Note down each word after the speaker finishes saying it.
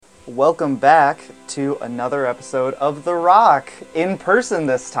welcome back to another episode of The Rock, in person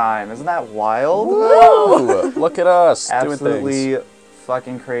this time. Isn't that wild? Woo! Look at us doing Absolutely things.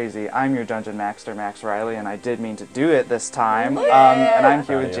 fucking crazy. I'm your Dungeon Master, Max Riley, and I did mean to do it this time. Yeah. And I'm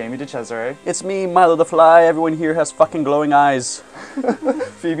here with Yeah. Jamie DeCesare, It's me, Milo the Fly. Everyone here has fucking glowing eyes.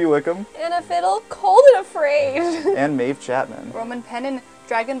 Phoebe Wickham, In a fiddle, cold and afraid. and Maeve Chapman. Roman Pennon,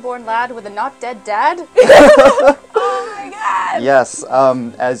 Dragonborn lad with a not dead dad. Oh my god! Yes,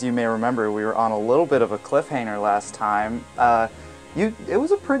 as you may remember, we were on a little bit of a cliffhanger last time. It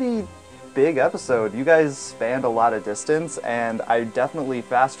was a pretty big episode. You guys spanned a lot of distance, and I definitely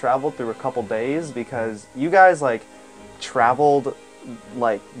fast traveled through a couple days because you guys traveled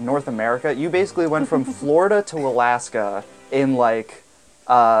North America. You basically went from Florida to Alaska in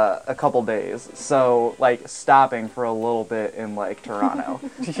a couple days. So stopping for a little bit in Toronto.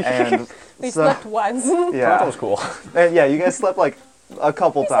 And We so, slept once. That yeah. was cool. And yeah, you guys slept a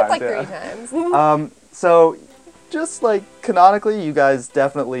couple We times. slept yeah. 3 times. So, just canonically, you guys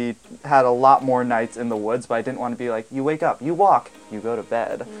definitely had a lot more nights in the woods, but I didn't want to be you wake up, you walk, you go to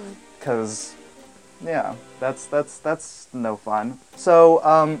bed. Because, yeah, that's no fun.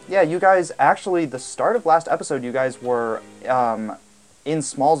 So, yeah, you guys actually, the start of last episode, you guys were in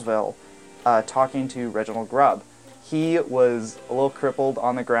Smallsville talking to Reginald Grubb. He was a little crippled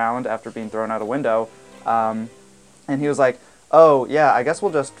on the ground after being thrown out a window, and he was like, oh, yeah, I guess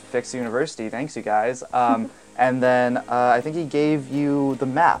we'll just fix the university, thanks you guys. And then I think he gave you the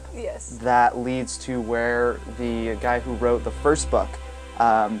map Yes. that leads to where the guy who wrote the first book,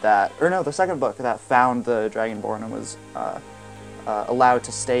 the second book that found the Dragonborn and was allowed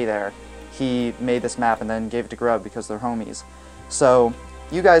to stay there, he made this map and then gave it to Grubb because they're homies. So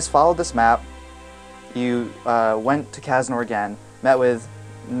you guys followed this map. You went to Kaznor again, met with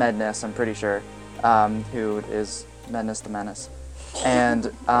Mednus, I'm pretty sure, who is Mednus the Menace,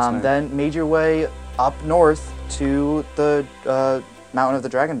 and then made your way up north to the Mountain of the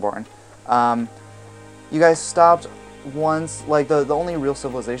Dragonborn. You guys stopped once, the only real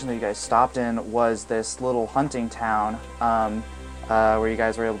civilization that you guys stopped in was this little hunting town where you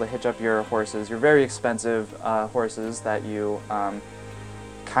guys were able to hitch up your horses, your very expensive horses that you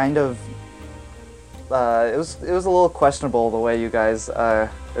kind of... it was a little questionable the way you guys, or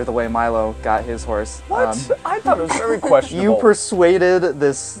the way Milo got his horse. What? I thought it was very questionable. You persuaded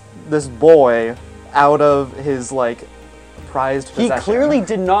this boy out of his prized He possession. clearly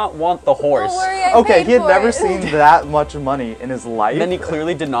did not want the horse. Don't worry, I Okay, paid he had for never it. seen that much money in his life. Then he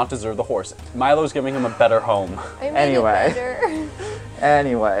clearly did not deserve the horse. Milo's giving him a better home. I made Anyway. it better.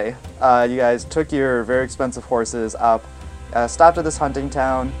 Anyway, you guys took your very expensive horses up, stopped at this hunting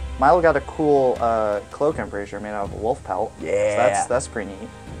town. Milo got a cool cloak, I'm pretty sure, made out of a wolf pelt. Yeah. So that's pretty neat.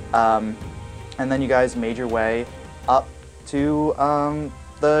 And then you guys made your way up to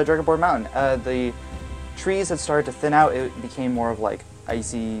the Dragonborn Mountain. The trees had started to thin out. It became more of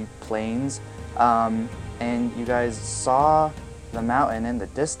icy plains. And you guys saw the mountain in the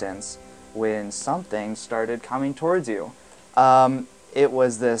distance when something started coming towards you. It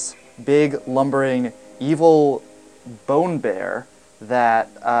was this big, lumbering, evil bone bear that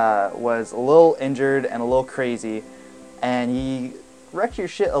was a little injured and a little crazy, and he wrecked your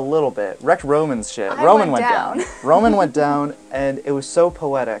shit a little bit. Wrecked Roman's shit. I Roman went went down. down. Roman went down, and it was so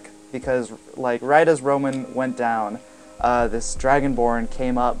poetic because, right as Roman went down, this Dragonborn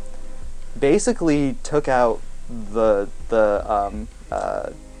came up, basically took out the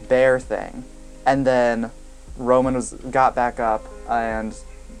bear thing, and then Roman got back up and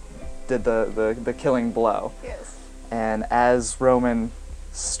did the killing blow. Yes. And as Roman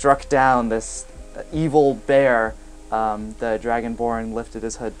struck down this evil bear, the Dragonborn lifted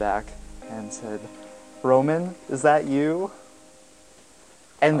his hood back and said, "Roman, is that you?"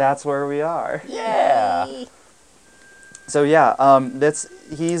 And that's where we are. Yeah. Yay. So yeah,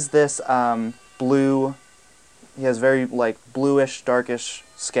 he's this blue. He has very bluish, darkish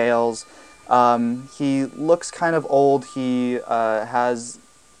scales. He looks kind of old. He has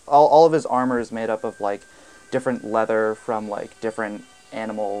all of his armor is made up of different leather from different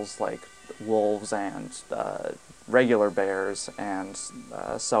animals like wolves and regular bears and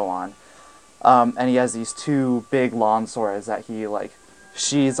so on. And he has these 2 big long swords that he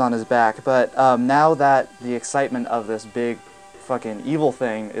sheathes on his back. But now that the excitement of this big fucking evil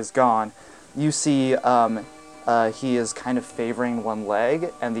thing is gone, you see he is kind of favoring one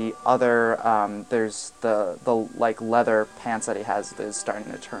leg, and the other there's the leather pants that he has that is starting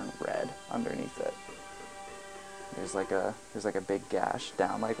to turn red underneath it. There's a big gash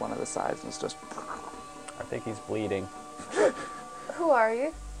down one of the sides, and it's just... I think he's bleeding. Who are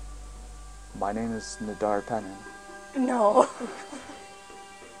you? My name is Nadar Pennon. No.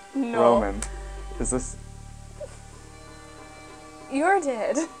 No. Roman, is this... You're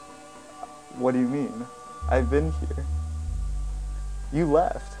dead. What do you mean? I've been here. You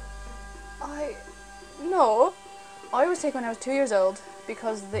left. No. I was taken when I was 2 years old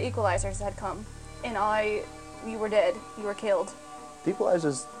because the equalizers had come. And you were dead. You were killed. The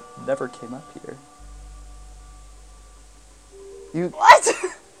Equalizers never came up here. What?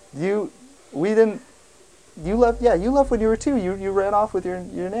 We didn't... You left, yeah, you left when you were 2. You ran off with your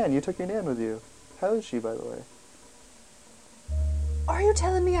nan. You took your nan with you. How is she, by the way? Are you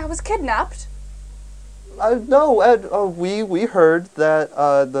telling me I was kidnapped? No, Ed, we heard that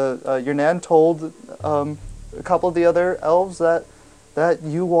your nan told a couple of the other elves that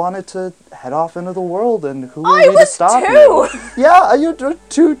you wanted to head off into the world, and who are we to stop you? Yeah, you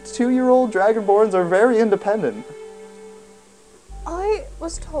two-year-old Dragonborns are very independent. I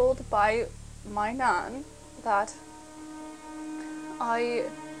was told by my nan that the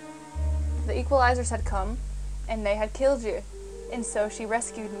equalizers had come and they had killed you, and so she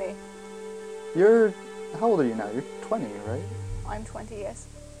rescued me. How old are you now? You're 20, right? I'm 20, yes.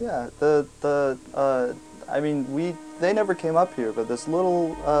 Yeah, I mean, they never came up here, but this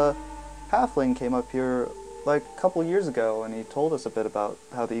little halfling came up here like a couple years ago, and he told us a bit about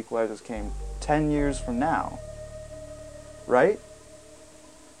how the Equalizers came 10 years from now, right?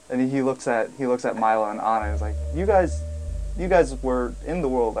 And he looks at Milo and Anna. He's like, you guys were in the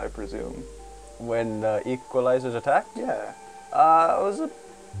world, I presume. When the Equalizers attacked? Yeah. I was a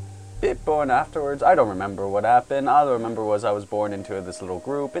bit born afterwards. I don't remember what happened. All I remember was I was born into this little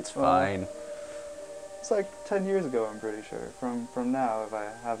group. It's fine. It's like 10 years ago, I'm pretty sure. From now, if I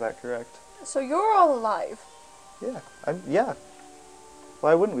have that correct. So you're all alive? Yeah. Yeah.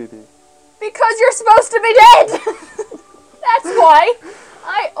 Why wouldn't we be? Because you're supposed to be dead! That's why!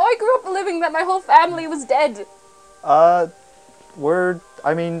 I grew up believing that my whole family was dead.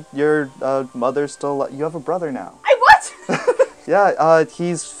 Your mother's still... You have a brother now. What? Yeah,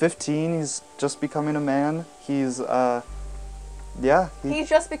 he's 15. He's just becoming a man. He's He's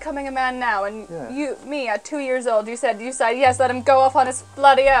just becoming a man now, and Yeah. me, at 2 years old, you said yes, let him go off on his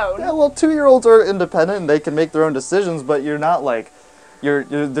bloody own. Yeah, well, 2-year-olds are independent and they can make their own decisions, but you're not like...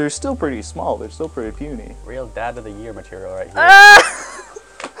 They're still pretty small. They're still pretty puny. Real Dad of the Year material right here.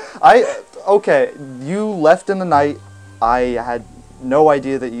 Okay, you left in the night. I had no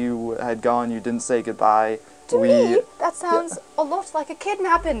idea that you had gone. You didn't say goodbye. To me, that sounds a lot like a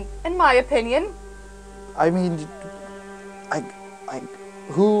kidnapping, in my opinion. I mean,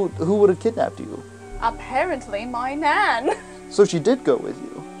 who would have kidnapped you? Apparently, my nan. So she did go with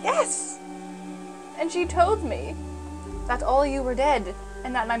you. Yes. And she told me that all you were dead,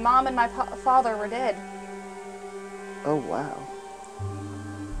 and that my mom and my father were dead. Oh, wow.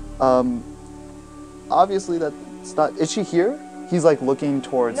 Obviously that's not... Is she here? He's like looking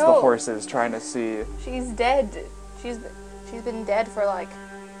towards the horses, trying to see... She's dead. She's been dead for like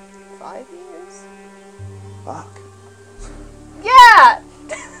 5 years. Fuck. Yeah!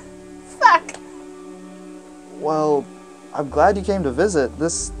 Fuck. Well, I'm glad you came to visit.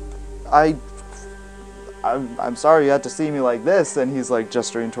 I'm sorry you had to see me like this, and he's like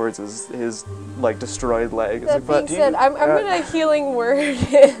gesturing towards his like destroyed leg. That being said, I'm gonna healing word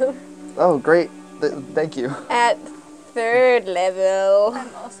him. Oh, great! Thank you. At 3rd level.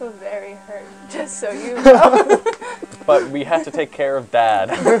 I'm also very hurt, just so you know. But we had to take care of Dad.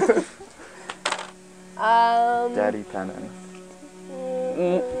 Daddy Pennon.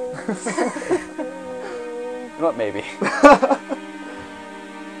 You know what? Maybe.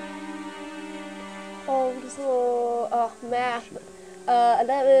 Math.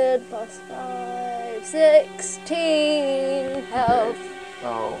 11 plus 5, 16 health.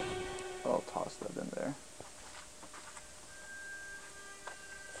 Oh, I'll toss that in there.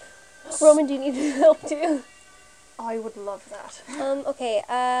 Roman, do you need help too? I would love that. Okay,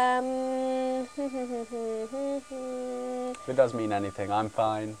 If it does mean anything, I'm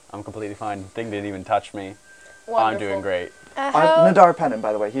fine. I'm completely fine. Thing didn't even touch me. Wonderful. I'm doing great. Nadar Pennon,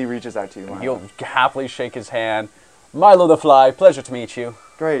 by the way, he reaches out to you. Milo. You'll happily shake his hand. Milo the Fly, pleasure to meet you.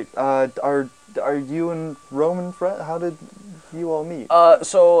 Great. Are you and Roman friends? How did you all meet?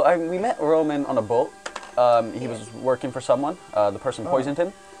 We met Roman on a boat. He was working for someone. The person poisoned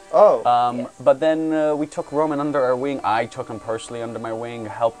him. Oh. But then we took Roman under our wing. I took him personally under my wing,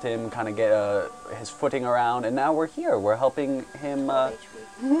 helped him kind of get his footing around, and now we're here. We're helping him.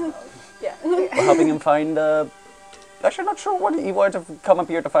 Yeah. We're helping him find. Actually, not sure what he wanted to come up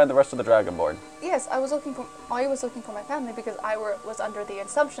here to find the rest of the Dragonborn. Yes, I was looking for my family because I was under the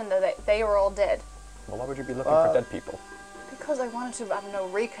assumption that they were all dead. Well, why would you be looking for dead people? Because I wanted to,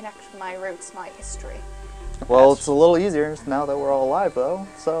 reconnect my roots, my history. Well, it's a little easier now that we're all alive, though.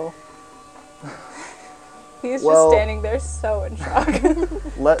 So He's Well- just standing there so in shock.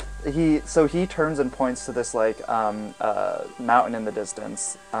 so he turns and points to this like mountain in the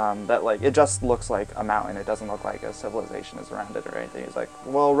distance that like it just looks like a mountain. It doesn't look like a civilization is around it or anything. He's like,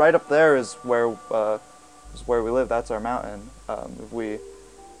 well, right up there is where we live. That's our mountain. If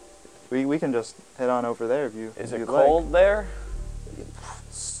we can just head on over there if you. Is if it you'd cold Like. there?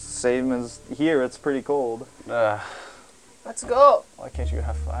 Same as here. It's pretty cold. Let's go. Why can't you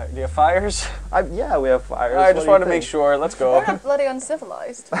have fire? Do you have fires? Yeah, we have fires. I What just do you wanted to make think? sure. Let's They're go. not bloody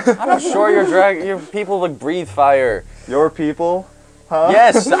uncivilized. I'm not sure your people like breathe fire. Your people, huh?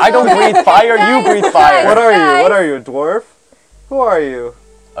 Yes, I don't breathe fire. You breathe fire. What are you? Guys. What are you, a dwarf? Who are you?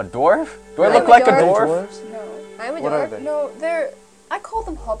 A dwarf? Do I I'm look a like a dwarf. dwarf? Dwarves? No. I'm a What are dwarf. they? No, I call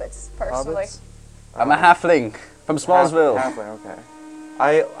them hobbits, personally. Hobbits? I'm a halfling from Smallsville. Halfling, okay.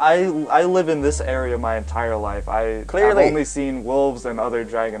 I live in this area my entire life. I've Clearly. only seen wolves and other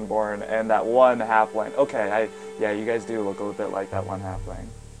dragonborn and that one halfling. Okay, yeah, you guys do look a little bit like that one halfling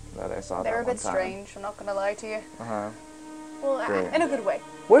that I saw. They're that a one bit time. strange, I'm not gonna lie to you. Uh-huh. Well, Great. In a good way.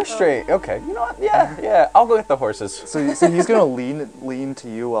 We're straight. Okay. You know what? Yeah. I'll go get the horses. So he's gonna lean to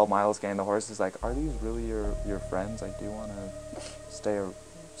you while Miles getting the horse. He's like, "Are these really your friends? I do want to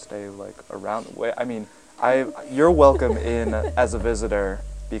stay like around. Wait, I mean, you're welcome in as a visitor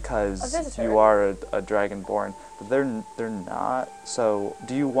because A visitor? you are a dragonborn. But they're not. So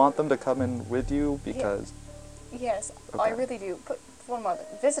do you want them to come in with you? Because Yes, I Okay. really do. But one moment,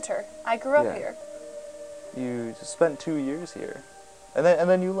 visitor. I grew up Yeah. here. you spent 2 years here, and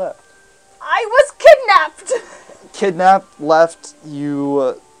then you left. I was kidnapped. Kidnapped, left.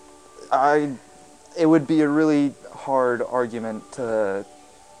 It would be a really hard argument to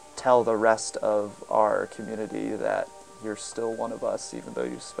tell the rest of our community that you're still one of us, even though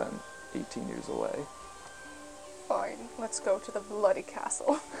you spent 18 years away. Fine, let's go to the bloody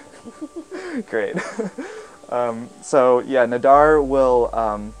castle. Great. So yeah, Nadar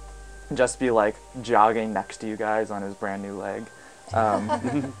will just be like jogging next to you guys on his brand new leg.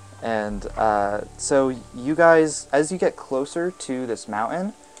 And so you guys, as you get closer to this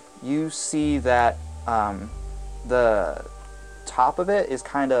mountain, you see that the top of it is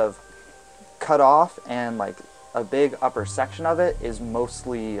kind of cut off, and like a big upper section of it is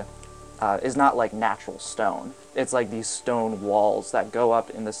mostly is not like natural stone. It's like these stone walls that go up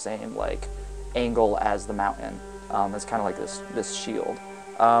in the same like angle as the mountain. It's kind of like this shield.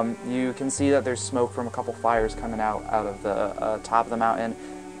 You can see that there's smoke from a couple fires coming out of the top of the mountain,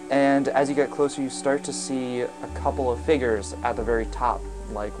 and as you get closer, you start to see a couple of figures at the very top,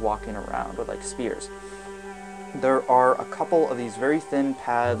 like walking around with like spears. There are a couple of these very thin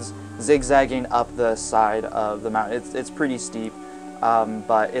paths zigzagging up the side of the mountain. It's pretty steep,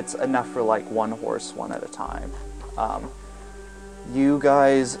 but it's enough for like one horse, one at a time. You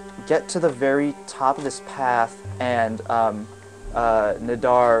guys get to the very top of this path, and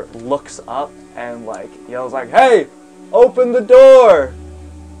Nadar looks up and like yells like, "Hey, open the door!"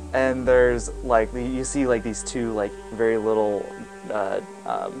 And there's like you see like these two like very little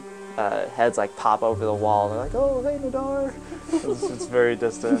heads like pop over the wall. They're like, "Oh, hey, Nadar!" It's very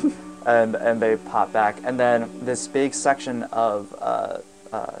distant, and they pop back, and then this big section of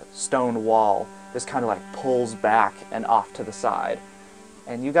stone wall just kind of like pulls back and off to the side,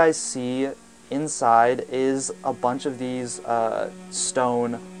 and you guys see inside is a bunch of these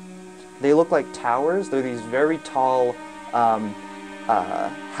stone. They look like towers. They're these very tall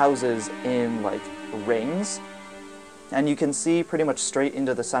houses in like rings. And you can see pretty much straight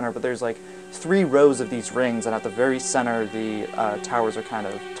into the center, but there's like 3 rows of these rings, and at the very center, the towers are kind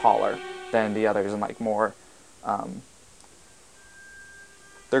of taller than the others, and like more,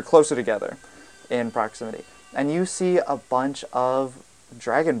 they're closer together in proximity. And you see a bunch of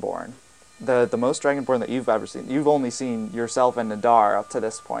Dragonborn, the most Dragonborn that you've ever seen. You've only seen yourself and Nadar up to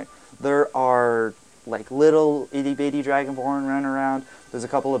this point. There are like little itty-bitty Dragonborn running around. There's a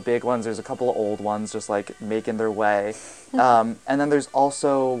couple of big ones. There's a couple of old ones just like making their way. And then there's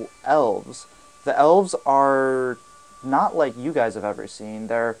also elves. The elves are not like you guys have ever seen.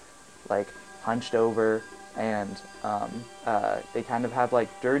 They're like hunched over, and they kind of have like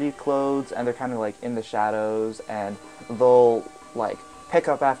dirty clothes, and they're kind of like in the shadows, and they'll like pick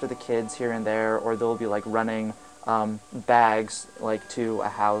up after the kids here and there, or they'll be like running bags like to a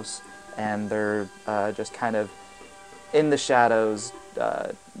house, and they're just kind of in the shadows,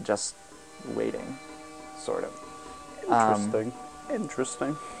 just waiting, sort of.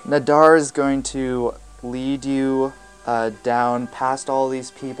 Interesting. Nadar is going to lead you down past all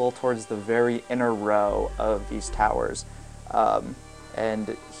these people towards the very inner row of these towers,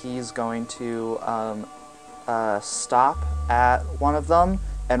 and he's going to stop at one of them,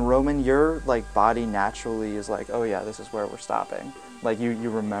 and Roman, your like body naturally is like, oh yeah, this is where we're stopping. Like you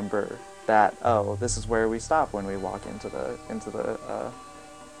remember that, oh, this is where we stop when we walk into the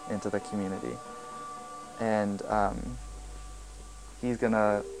community. And he's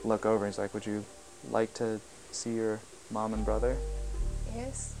gonna look over and he's like, would you like to see your mom and brother?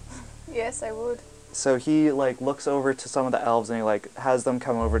 Yes. Yes, I would. So he like looks over to some of the elves and he like has them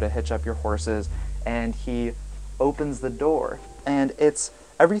come over to hitch up your horses, and he opens the door, and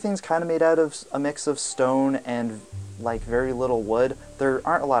everything's kind of made out of a mix of stone and like very little wood. There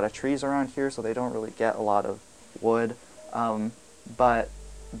aren't a lot of trees around here, so they don't really get a lot of wood, but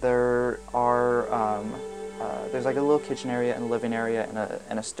there are there's like a little kitchen area and a living area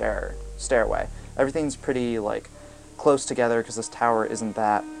and a stairway. Everything's pretty like close together because this tower isn't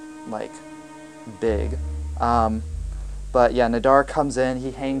that like big. But yeah, Nadar comes in.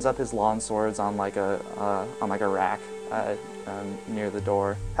 He hangs up his long swords on like a rack near the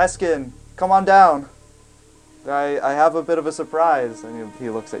door. Heskin, come on down. I have a bit of a surprise. And he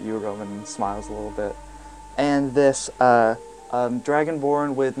looks at you, Roman, and smiles a little bit. And this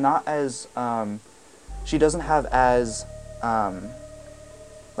Dragonborn with not as she doesn't have as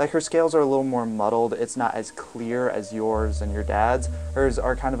like her scales are a little more muddled. It's not as clear as yours and your dad's. Hers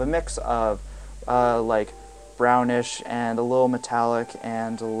are kind of a mix of like brownish and a little metallic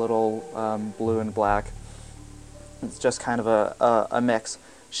and a little blue and black. It's just kind of a mix.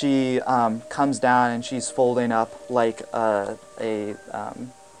 She comes down and she's folding up like a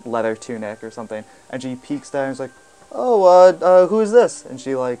leather tunic or something, and she peeks down and is like, oh, who is this? And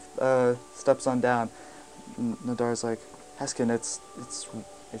she like steps on down. Nadar's like, Heskin, it's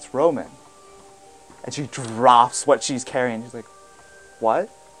Roman. And she drops what she's carrying. She's like, what?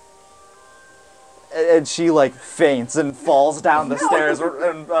 And she like faints and falls down the stairs.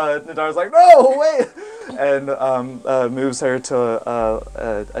 And Nadar's like, no, wait! And moves her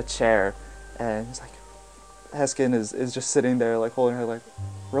to a chair. And he's like, Heskin is just sitting there like holding her like,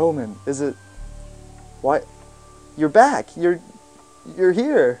 Roman, is it, what? You're back. You're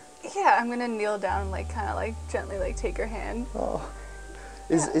here. Yeah, I'm gonna kneel down and like kind of like gently like take her hand. Oh,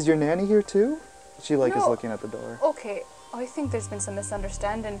 is your nanny here too? She like is No. looking at the door. Okay, I think there's been some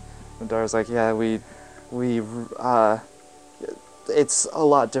misunderstanding. Nadar's like, yeah, we it's a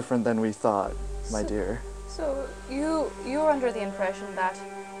lot different than we thought, my dear. So you were under the impression that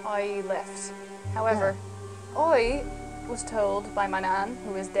I left. However, I was told by my nan,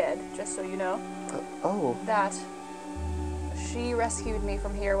 who is dead, just so you know, that she rescued me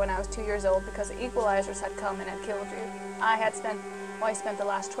from here when I was 2 years old because the equalizers had come and had killed you. I spent the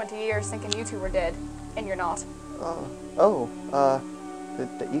last 20 years thinking you two were dead, and you're not.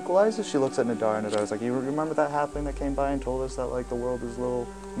 The equalizer? She looks at Nadar, and Nadar's like, you remember that happening that came by and told us that like the world is a little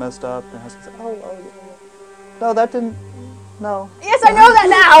messed up? And Heskin's like, yeah. No, that didn't, no. Yes, I know that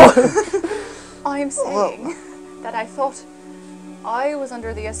now! I'm saying that I thought I was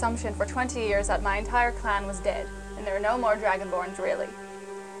under the assumption for 20 years that my entire clan was dead, and there are no more Dragonborns, really.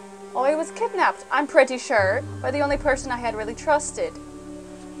 I was kidnapped, I'm pretty sure, by the only person I had really trusted.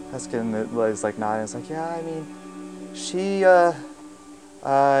 Heskin was like nodding. It's like, yeah, I mean, she,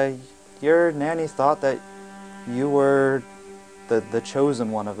 your nanny thought that you were the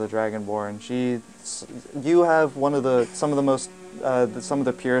chosen one of the Dragonborn. You have some of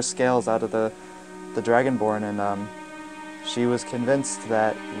the purest scales out of the Dragonborn, and she was convinced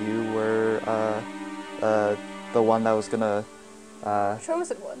that you were the one that was gonna.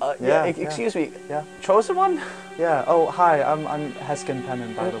 Chosen one. Excuse me. Yeah. Chosen one? Yeah. Oh, hi. I'm Heskin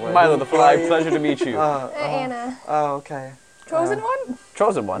Pennon, by the way. Milo the Fly. Pleasure to meet you. Anna. Oh, okay. Chosen one?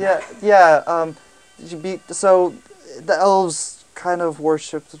 Chosen one. Yeah. So the elves kind of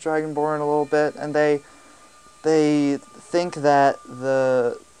worship the Dragonborn a little bit, and they think that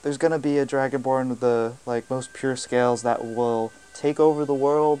there's gonna be a Dragonborn with the like most pure scales that will take over the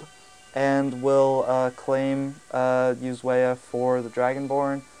world and will claim Uzwaya for the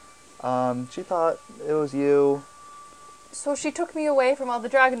Dragonborn. She thought it was you. So she took me away from all the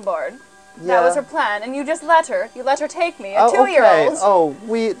Dragonborn. Yeah. That was her plan, and you just let her. You let her take me, a Oh, 2-year-old. okay. Oh,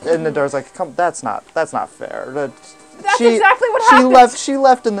 and Nadar's like, come, that's not fair. That's exactly what happened. She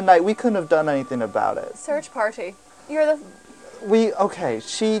left in the night. We couldn't have done anything about it. Search party. You're the...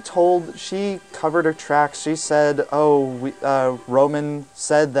 She covered her tracks. She said, Roman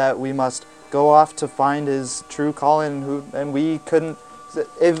said that we must go off to find his true calling, and we couldn't.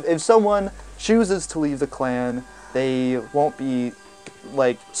 If someone chooses to leave the clan, they won't be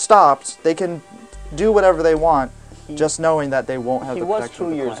like stopped. They can do whatever they want, just knowing that they won't have the protection of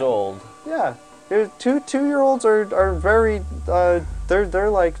the He was 2 years clan. old. Yeah, two-year-olds are very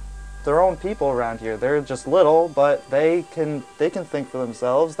they're like their own people around here. They're just little, but they can think for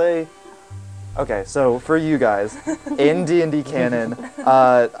themselves. Okay, so for you guys, in D&D canon,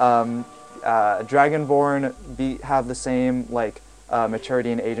 Dragonborn have the same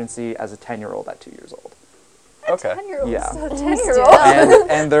maturity and agency as a 10-year-old at 2 years old. Okay. 10-year-old. Yeah. So 10-year-old.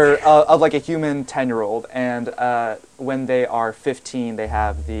 And they're of like a human 10-year-old, and when they are 15, they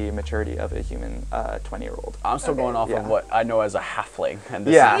have the maturity of a human 20-year-old. I'm still going off Yeah. of what I know as a halfling, and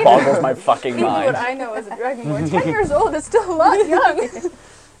this Yeah. boggles my fucking Even mind. what I know as a Dragonborn, 10 years old is still a lot young.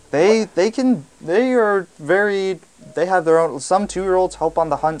 They have their own. Some 2-year-olds help on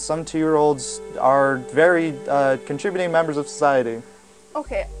the hunt. Some 2-year-olds are very contributing members of society.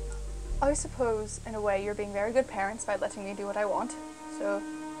 Okay, I suppose in a way you're being very good parents by letting me do what I want. So,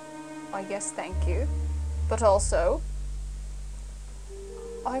 I guess thank you. But also,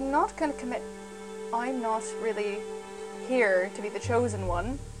 I'm not going to commit. I'm not really here to be the chosen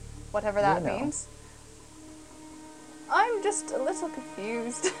one, whatever that means. I'm just a little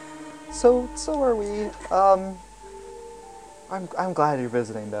confused. So are we. I'm glad you're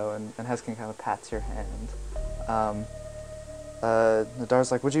visiting though, and Heskin kind of pats your hand.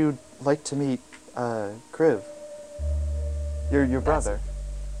 Nadar's like, would you like to meet Kriv? Your brother.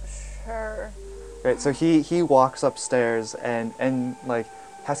 Sure. Right. So he walks upstairs and like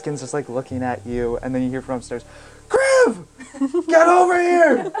Heskin's just like looking at you, and then you hear from upstairs, Kriv, get over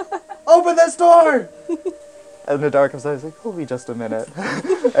here! Open this door! And Nadar comes out. He's like, "Hold me just a minute."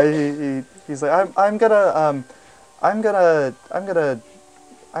 And he's like, "I'm gonna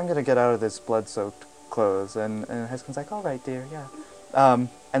get out of this blood-soaked clothes." And Heskin's like, "All right, dear, yeah."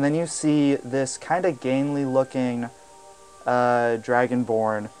 And then you see this kind of gangly-looking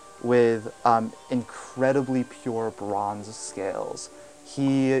Dragonborn with incredibly pure bronze scales.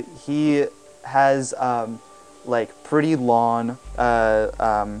 He has like pretty long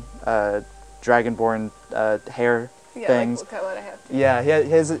Dragonborn hair things. Like what I have. Yeah,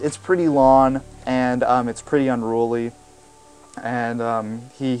 it's pretty long, and it's pretty unruly. And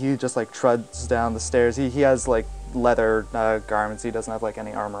he just like truds down the stairs. He has like leather garments. He doesn't have like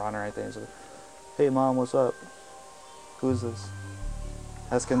any armor on or anything. He's like, "Hey mom, what's up? Who's this?"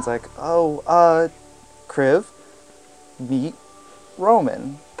 Heskin's like, "Oh, Kriv, meet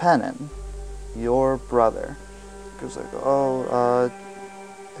Roman Pennon, your brother." Kriv's like, "Oh,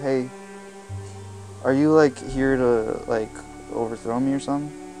 hey. Are you like here to like overthrow me or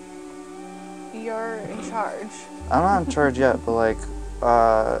something?" You're in charge. I'm not in charge yet, but like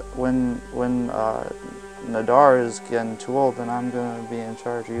when Nadar is getting too old, then I'm gonna be in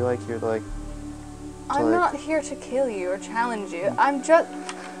charge. Are you like here to like? I'm not here to kill you or challenge you. I'm just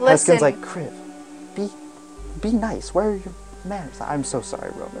listen. Heskin's like, Kriv, be nice. Where are your manners? I'm so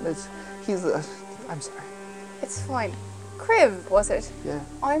sorry, Roman. I'm sorry. It's fine. Kriv, was it? Yeah.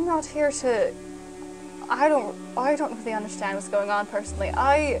 I'm not here to. I don't really understand what's going on personally.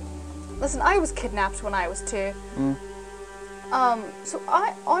 I was kidnapped when I was 2. So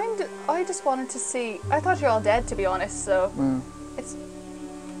I just wanted to see. I thought you're all dead, to be honest. So it's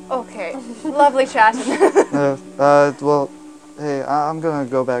okay. Lovely chatting. Well, hey, I'm gonna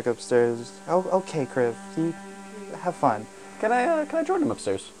go back upstairs. Oh, okay, Kriv. You have fun. Can I join him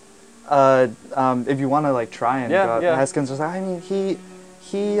upstairs? If you want to like try and go up, yeah. Heskin's just like, I mean, he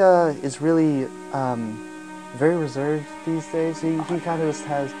is really very reserved these days. He kind of just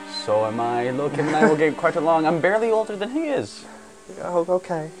has. So am I. Look, him and I will get quite along. I'm barely older than he is. Oh,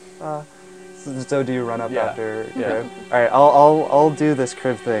 okay. So do you run up after Kriv? Yeah. All right, I'll do this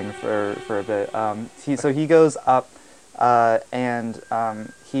Kriv thing for a bit. So he goes up, and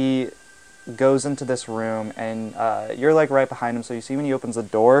he goes into this room, and you're like right behind him. So you see when he opens the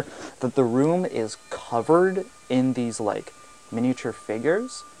door that the room is covered in these like miniature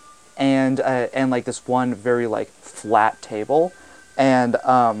figures, and like this one very like flat table, and do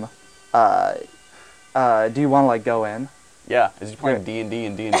you want to like go in? Yeah, is he playing D&D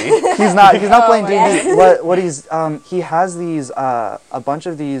and D&D? He's not playing D&D. What he's he has these a bunch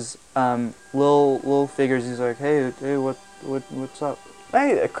of these little figures. He's like, hey, what's up?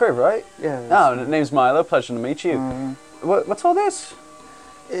 Hey, Kriv, right? Yeah. No, name's Milo. Pleasure to meet you. What's all this?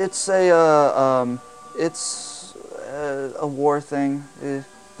 It's a war thing.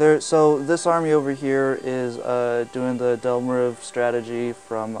 So this army over here is doing the Delmariv strategy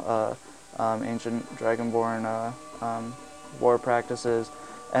from ancient Dragonborn war practices,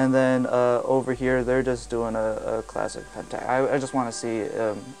 and then over here they're just doing a classic pentathlon. I just want to see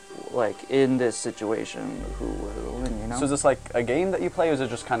like in this situation who will win, you know? So is this like a game that you play, or is it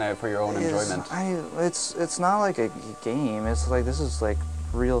just kind of for your own enjoyment? It's not like a game. It's like this is like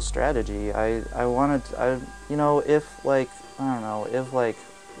real strategy. I wanted, you know, if like I don't know, if like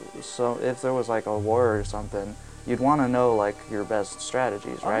if there was like a war or something, you'd want to know like your best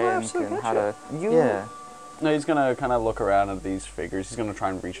strategies, right? Absolutely. And how to Yeah. No, he's gonna kind of look around at these figures. He's gonna try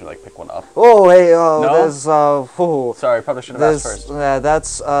and reach and like pick one up. Oh, hey, No? there's Sorry, probably should have asked first.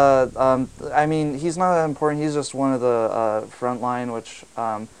 That's I mean, he's not that important. He's just one of the front line, which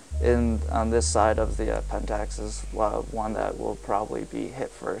on this side of the Pentax is one that will probably be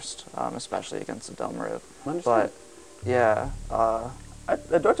hit first, especially against the Delmariv. But yeah,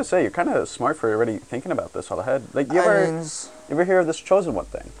 I'd like to say you're kind of smart for already thinking about this all ahead. Like, you I ever hear of this chosen one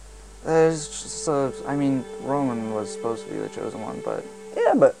thing? There's just I mean, Roman was supposed to be the chosen one, but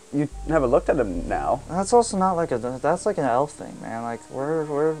Yeah, but you haven't looked at him now. that's also not like that's like an elf thing, man. Like we're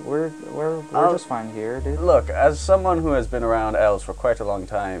just fine here, dude. Look, as someone who has been around elves for quite a long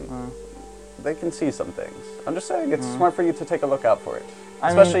time, they can see some things. I'm just saying it's smart for you to take a look out for it.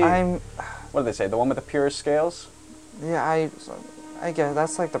 Especially, what do they say? The one with the purest scales? Yeah, I guess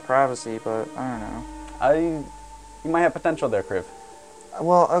that's like the privacy, but I don't know. You might have potential there, Kriv.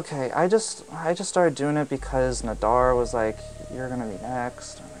 Well, okay, I just started doing it because Nadar was like, "You're gonna be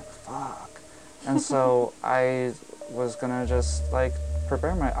next." I'm like, "Fuck," and so I was gonna just like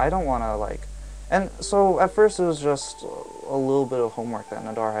prepare I don't want to like, and so at first it was just a little bit of homework that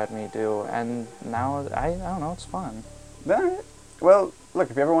Nadar had me do, and now I don't know, it's fun. Alright. Well, look,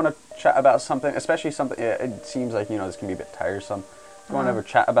 if you ever want to chat about something, especially something, it seems like this can be a bit tiresome. If you want to ever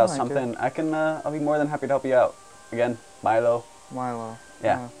chat about something, I'll be more than happy to help you out. Again, Milo.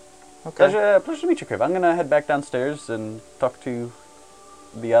 Yeah. Okay. Pleasure to meet you, Kriv. I'm gonna head back downstairs and talk to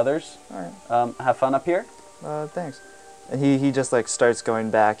the others. All right. Have fun up here. Thanks. And he just like starts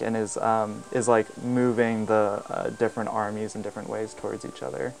going back and is like moving the different armies in different ways towards each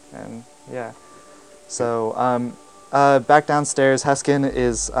other, and yeah. So back downstairs, Heskin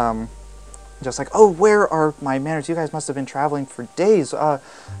is just like, "Oh, where are my manners? You guys must have been traveling for days.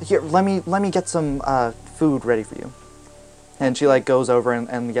 Here, let me get some food ready for you." And she like goes over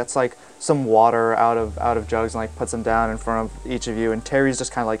and gets like some water out of jugs and like puts them down in front of each of you. And Terry's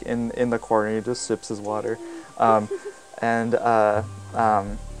just kind of like in the corner. He just sips his water, and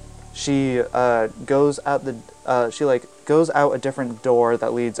she goes out goes out a different door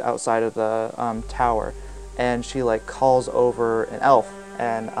that leads outside of the tower, and she like calls over an elf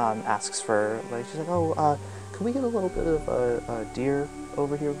and asks for like, she's like, "Oh, could we get a little bit of a deer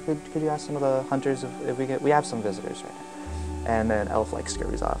over here? Could you ask some of the hunters if we have some visitors right now?" And then elf like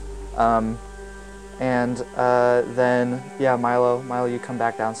scurries off. And then yeah, Milo, you come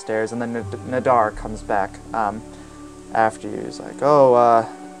back downstairs, and then Nadar comes back after you. He's like, "Oh,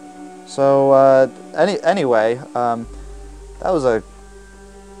 anyway, that was a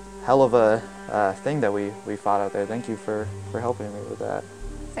hell of a thing that we fought out there. Thank you for helping me with that."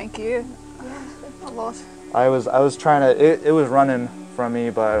 Thank you. A lot. I was trying to. It was running from me,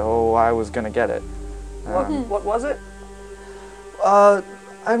 but I was gonna get it. What was it?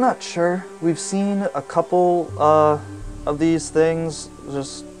 I'm not sure. We've seen a couple of these things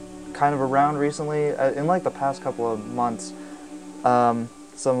just kind of around recently. In like the past couple of months, some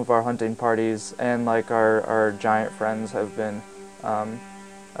of our hunting parties and like our giant friends have been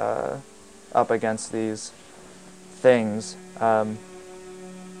up against these things.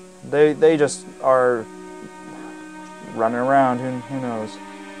 They just are running around. Who knows?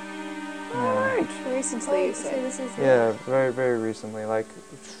 Alright. Recently, you said. this is Yeah, very, very recently, like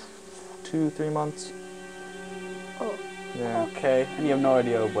 2-3 months. Oh. Yeah. Okay. And you have no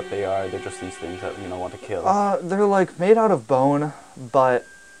idea what they are. They're just these things that want to kill. They're like made out of bone, but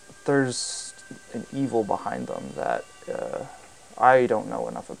there's an evil behind them that I don't know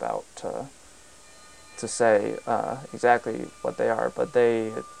enough about to say exactly what they are. But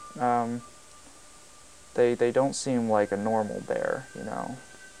they don't seem like a normal bear,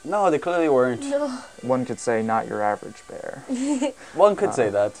 No, they clearly weren't. No. One could say not your average bear. One could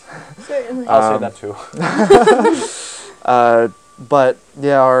say that. Certainly. I'll say that too. But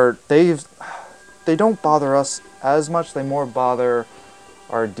yeah, they don't bother us as much. They more bother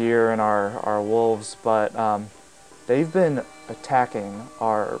our deer and our wolves. But they've been attacking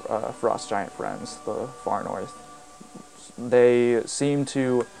our frost giant friends, the far north. They seem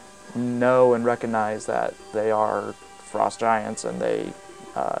to know and recognize that they are frost giants, and they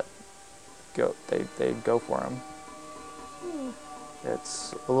go for them.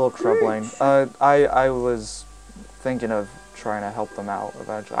 It's a little troubling. I was thinking of trying to help them out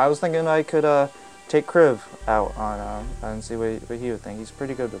eventually. I was thinking I could take Kriv out on and see what he would think. He's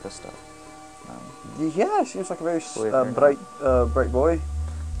pretty good with this stuff. Yeah, seems like a very Believe it or bright boy.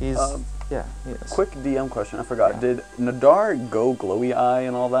 He's Yeah, he is. Quick DM question, I forgot. Yeah. Did Nadar go glowy eye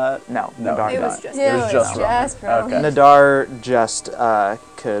and all that? No, No, Nadar he It did was not. just. It was just Roman. Okay. Nadar just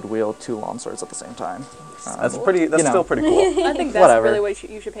could wield 2 long swords at the same time. That's pretty. That's you know. still pretty cool. I think that's Whatever. really what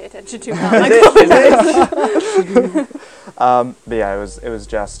you should pay attention to. Not my But yeah, it was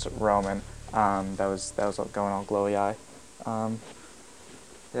just Roman. That was going all glowy eye.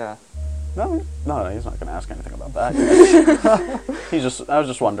 Yeah. No, he's not gonna ask anything about that. I was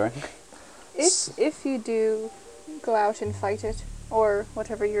just wondering. If you do go out and fight it, or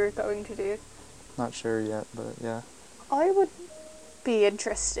whatever you're going to do, Not sure yet, but yeah. I would be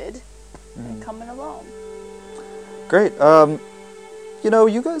interested in coming along. Great. You know,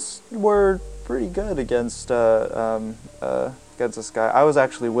 you guys were pretty good against this guy. I was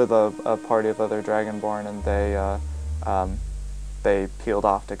actually with a party of other Dragonborn, and they peeled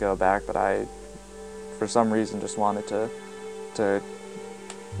off to go back, but I, for some reason, just wanted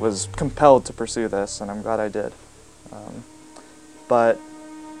was compelled to pursue this, and I'm glad I did. But,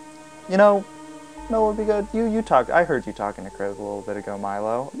 you know, no, it would be good. You talked. I heard you talking to Chris a little bit ago,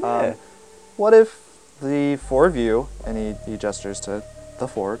 Milo. Yeah. What if the 4 of you, and he gestures to the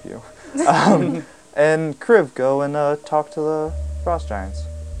 4 of you, and Kriv go and talk to the Frost Giants.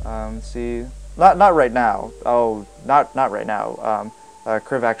 See, not right now. Oh, not right now.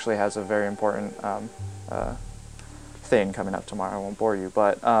 Kriv actually has a very important thing coming up tomorrow. I won't bore you,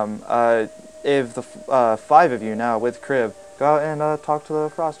 but if the 5 of you now with Kriv go out and talk to the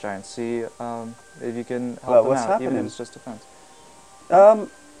Frost Giants, see if you can help them what's out, even if happening? it's just defense.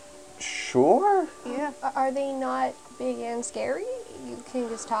 Sure. Yeah. Are they not big and scary? You can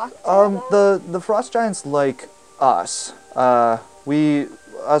just talk to them? The Frost Giants like us. Us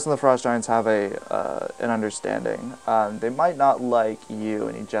and the Frost Giants have an understanding. They might not like you,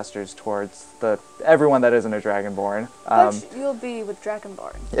 and he gestures towards everyone that isn't a Dragonborn. But you'll be with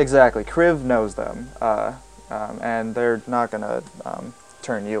Dragonborn. Exactly. Kriv knows them, and they're not gonna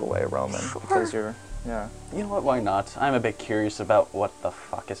turn you away, Roman, because you're. Yeah. You know what? Why not? I'm a bit curious about what the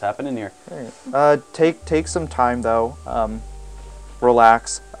fuck is happening here. Great. Take some time though.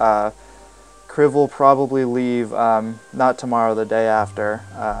 Relax. Kriv will probably leave not tomorrow, the day after,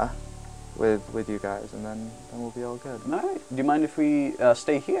 with you guys, and then we'll be all good. All right. Do you mind if we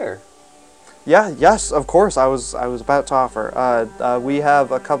stay here? Yeah. Yes. Of course. I was about to offer. We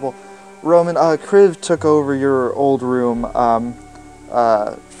have a couple. Roman. Kriv took over your old room.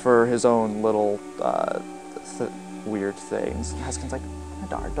 For his own little weird things. Haskin's like,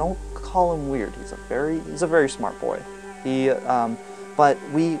 Nadar, don't call him weird. He's a very smart boy. He but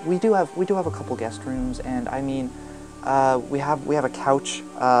we do have a couple guest rooms, and I mean we have a couch,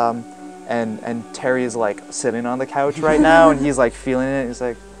 and Terry is like sitting on the couch right now, and he's like feeling it. He's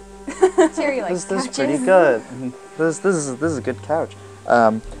like, Terry likes this is couches. pretty good. This is a good couch.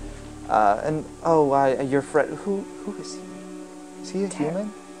 And your friend, who is he? Is he a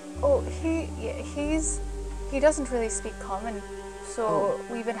human? Oh, he doesn't really speak common, so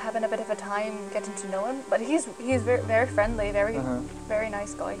we've been having a bit of a time getting to know him. But he's very, very friendly, very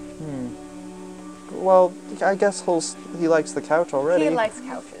nice guy. Well, I guess he likes the couch already. He likes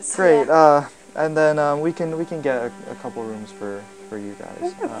couches. Great. Yeah. And then we can get a couple rooms for you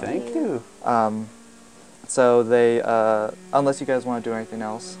guys. Thank you. So they unless you guys want to do anything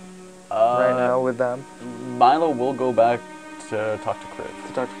else right now with them. Milo will go back to talk to Kriv.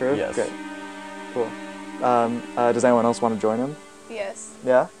 To talk to Kriv? Yes. Great. Cool. Does anyone else want to join him? Yes.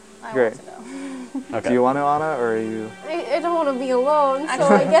 Yeah? I Great. want to know. Okay. Do you want to, Anna, or are you... I don't want to be alone, so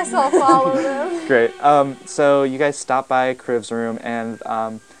I guess I'll follow them. Great. So you guys stop by Kriv's room, and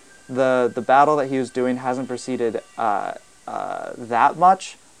the battle that he was doing hasn't proceeded that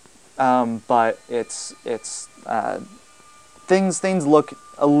much, but it's things look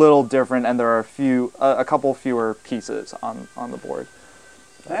a little different, and there are a couple fewer pieces on the board.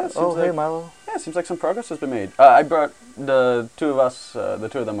 Yeah, hey Milo. Yeah, it seems like some progress has been made. I brought the two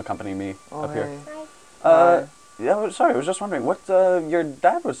of them accompanying me up here. Hi. Yeah, sorry, I was just wondering, what your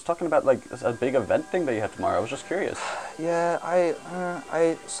dad was talking about, like a big event thing that you had tomorrow. I was just curious. Yeah,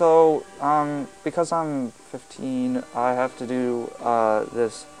 because I'm 15, I have to do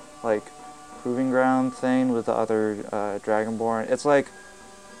this like proving ground thing with the other Dragonborn. It's like,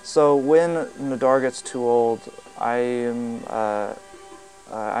 so when Nadar gets too old, I'm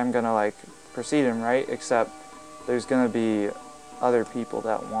gonna like precede him, right? Except there's gonna be other people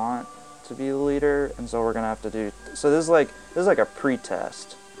that want to be the leader, and so we're gonna have to do. So this is like a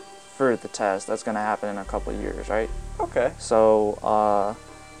pre-test for the test that's gonna happen in a couple of years, right? Okay. So Who are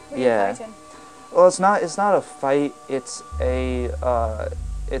you yeah. fighting? Well, it's not a fight. It's a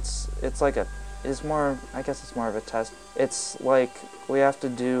it's more. I guess it's more of a test. it's like we have to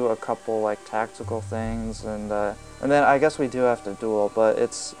do a couple like tactical things, and then I guess we do have to duel, but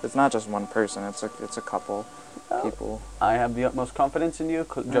it's not just one person. It's a couple people. I have the utmost confidence in you,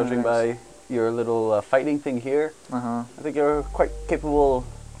 judging by your little fighting thing here. I think you're a quite capable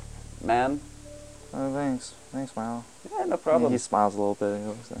man. Oh, thanks, Milo. Yeah, no problem. He smiles a little bit. And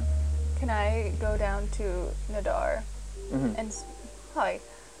goes, Can I go down to Nadar and hi?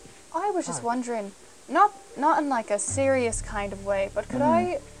 I was just wondering, not in like a serious kind of way, but could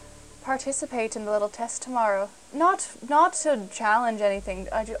I participate in the little test tomorrow? Not to challenge anything.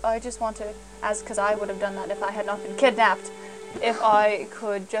 I just want to, because I would have done that if I had not been kidnapped. If I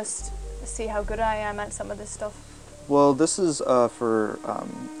could just see how good I am at some of this stuff. Well, this is for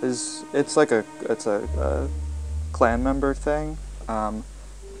it's a clan member thing.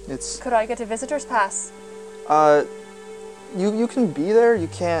 Could I get a visitor's pass? You can be there. You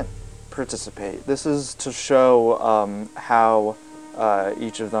can't participate. This is to show how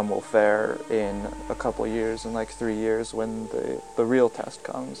each of them will fare in a couple years, in like 3 years when the real test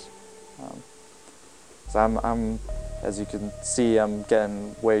comes. So I'm, as you can see, I'm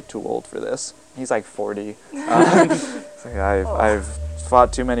getting way too old for this. He's like 40. I've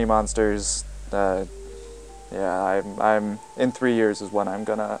fought too many monsters. Yeah, I'm in 3 years is when I'm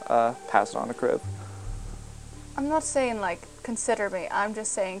gonna pass it on to Crib. I'm not saying like consider me. I'm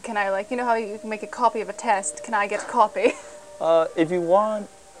just saying, can I like, you know how you can make a copy of a test? Can I get a copy? If you want,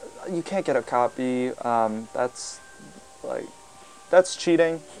 you can't get a copy. That's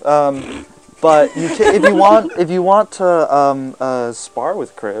cheating. But you can, if you want to spar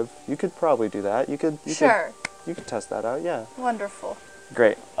with Crib, you could probably do that. You could test that out. Yeah. Wonderful.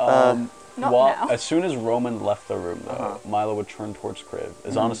 Great. Not now. As soon as Roman left the room, though, Milo would turn towards Crib.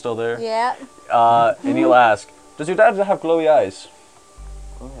 Is Anna still there? Yeah. And he'll ask, "Does your dad have glowy eyes?"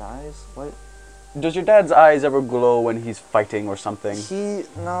 Glowy eyes? What? Does your dad's eyes ever glow when he's fighting or something? He's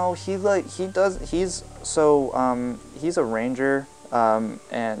a ranger,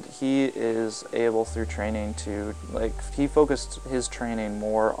 and he is able through training to, he focused his training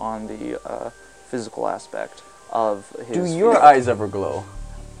more on the physical aspect of his... Do your eyes ever glow?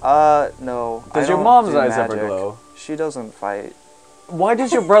 No. Does your mom's eyes ever glow? She doesn't fight. Why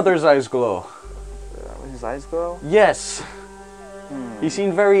does your brother's eyes glow? His eyes glow? Yes. He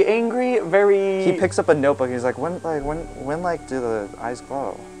seemed very angry, very... He picks up a notebook. He's like, when do the eyes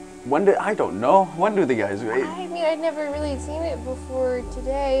glow? I don't know. When do the eyes... I mean, I'd never really seen it before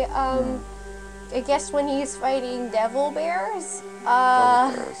today. I guess when he's fighting devil bears.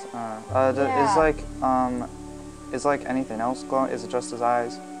 Devil bears. Is like anything else glowing? Is it just his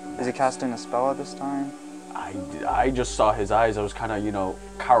eyes? Is he casting a spell at this time? I just saw his eyes. I was kind of,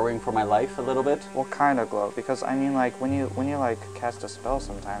 cowering for my life a little bit. What kind of glow? Because I mean, like when you cast a spell,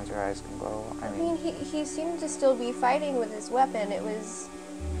 sometimes your eyes can glow. I mean, he seemed to still be fighting with his weapon. It was,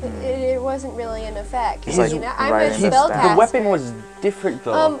 it wasn't really an effect. He's like I'm a spellcaster. The weapon was different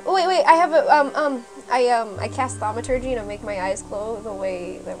though. Wait. I have a I cast thaumaturgy to make my eyes glow the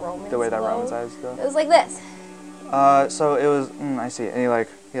way that Romans. The way that glow. Roman's eyes glow. It was like this. So it was. I see. And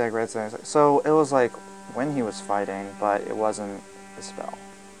he read something. So it was like when he was fighting, but it wasn't a spell.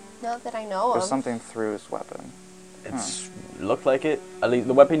 Not that I know It was of. something through his weapon. It looked like it. At least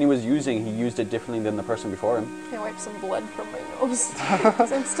the weapon he was using, he used it differently than the person before him. Can I wipe some blood from my nose?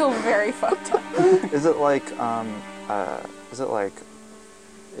 'Cause I'm still very fucked up. Is it like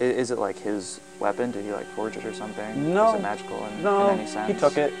is it like his weapon? Did he forge it or something? No. Is it magical in any sense? He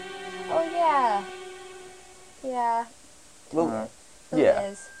took it. Oh yeah. Yeah. Well, It yeah.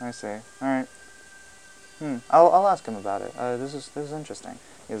 is. I see. All right. I'll ask him about it. This is interesting.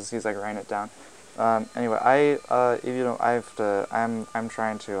 He's writing it down. Anyway, if you don't, I'm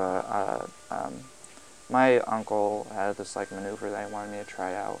trying to, my uncle had this maneuver that he wanted me to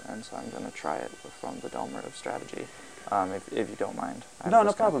try out, and so I'm gonna try it from the Domer of Strategy, if you don't mind.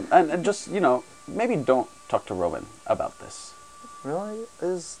 No problem. And just, maybe don't talk to Rowan about this. Really?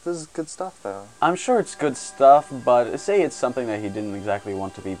 This is good stuff, though. I'm sure it's good stuff, but say it's something that he didn't exactly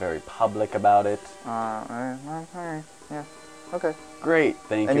want to be very public about it. Alright, yeah, okay. Great,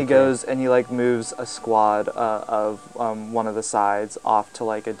 thank you. And he goes and he moves a squad of one of the sides off to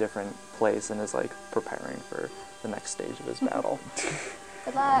a different place and is preparing for the next stage of his battle.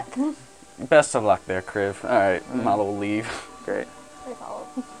 Good luck. Best of luck there, Kriv. Alright, Malo will leave. Great. I follow.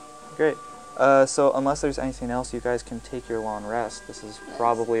 Great. So unless there's anything else, you guys can take your long rest. This is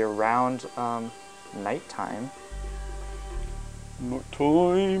probably around nighttime.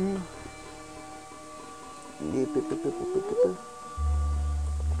 Nighttime.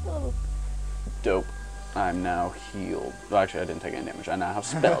 Oh. Dope. I'm now healed. Well, actually, I didn't take any damage. I now have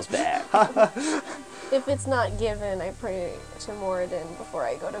spells back. If it's not given, I pray to Moradin before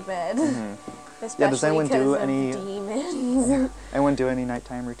I go to bed. Especially does anyone do of any demons. Anyone do any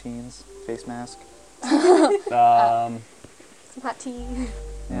nighttime routines? Face mask? Some hot tea.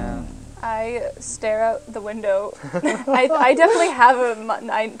 Yeah. I stare out the window. I definitely have a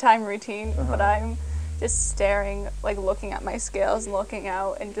nighttime routine, but I'm just staring, like looking at my scales, looking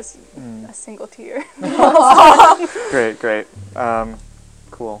out, and just a single tear. Great.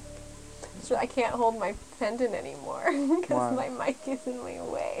 Cool. So I can't hold my pendant anymore because my mic is in my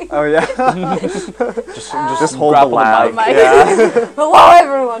way. Oh yeah. just hold the grapple the lag. mic. Yeah. Hello,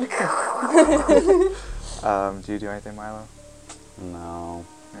 everyone. Do you do anything, Milo? No.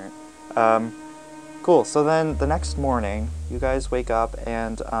 Alright. Cool. So then the next morning, you guys wake up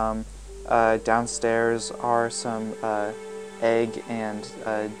and downstairs are some egg and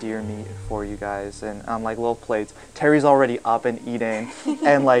deer meat for you guys, and on like little plates. Terry's already up and eating,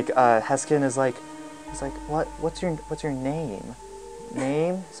 and like Heskin is like, he's like, what's your name?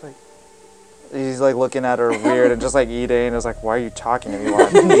 Name? He's like looking at her weird and just like eating. It's like, why are you talking to me while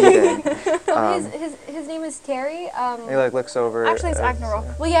I'm eating? His name is Terry. He like looks over. Actually, it's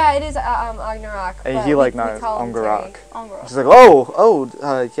Agnarok. Well, yeah, it is Agnarok. And he like we not call him Angarak. Angarak. She's like,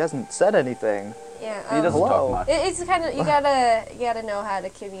 he hasn't said anything. Yeah, He doesn't hello. talk much. It's kind of you gotta know how to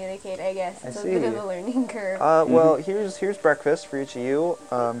communicate. I guess it's a bit of see. a learning curve. Well, here's breakfast for each of you.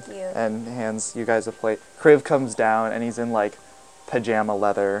 Thank you. And hands you guys a plate. Kriv comes down and he's in like pajama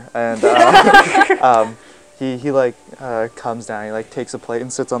leather, and he like comes down. He like takes a plate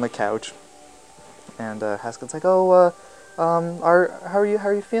and sits on the couch. And Haskin's like, how are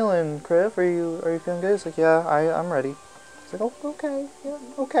you feeling, Kriv? Are you feeling good? He's like, yeah, I'm ready. He's like, oh, okay, yeah,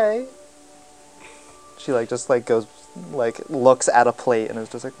 okay. She like just like goes like looks at a plate and is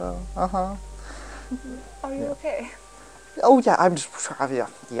just like, oh, Are you okay? Oh yeah, I'm just yeah,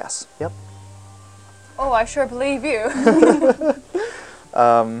 yes, yep. Oh, I sure believe you.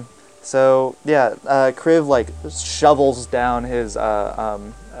 So yeah, Kriv like shovels down his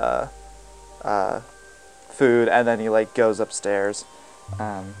food and then he like goes upstairs.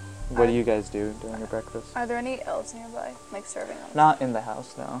 What do you guys do during your breakfast? Are there any elves nearby, like serving them? Not in the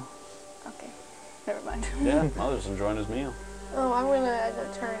house, no. Okay, never mind. Yeah, Mother's enjoying his meal. Oh, I'm gonna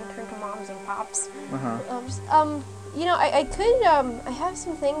turn to moms and pops. Uh-huh. You know, I could I have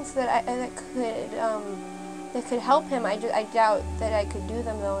some things that could help him. I doubt that I could do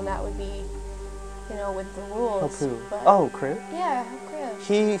them though, and that would be, you know, with the rules. Help who? But Oh, Kriv? yeah,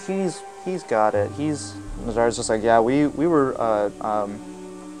 Kriv. He's got it. Nazar's just like, yeah, we were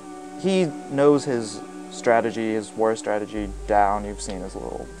he knows his strategy, his war strategy down. You've seen his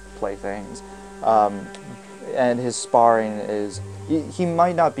little playthings. And his sparring is, he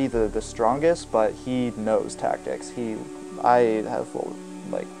might not be the strongest, but he knows tactics. I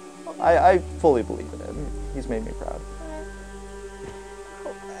fully believe in him. He's made me proud.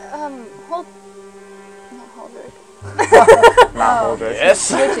 Hold. Not Holdred. Not Holdred.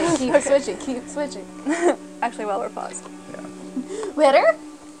 Yes. Keep switching. Actually, while we're paused. Witter?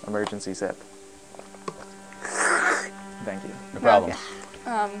 Emergency sip. Thank you. No problem.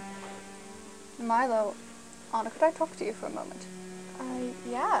 Milo, Anna, could I talk to you for a moment?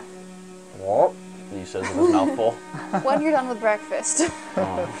 Yeah. What? He says with his mouth full. When you're done with breakfast.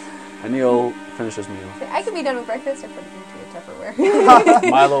 And he'll finish his meal. I could be done with breakfast or put it into a Tupperware.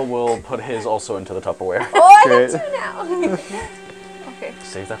 Milo will put his also into the Tupperware. Oh, I Great. got two now. Okay.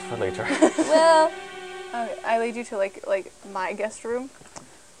 Save that for later. Well, I lead you to like my guest room.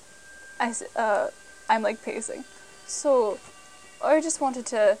 I'm like pacing. So, I just wanted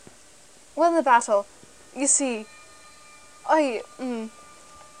to. Well, in the battle, you see, I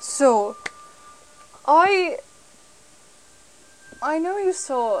know you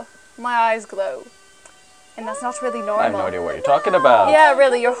saw my eyes glow, and that's not really normal. I have no idea what you're talking about. Yeah,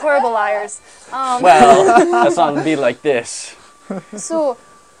 really, you're horrible liars. Well, let's not be like this. So,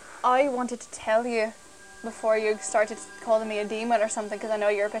 I wanted to tell you before you started calling me a demon or something, because I know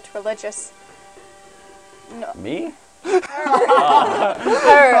you're a bit religious. No. Me? It's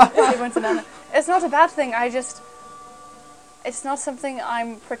not a bad thing, it's not something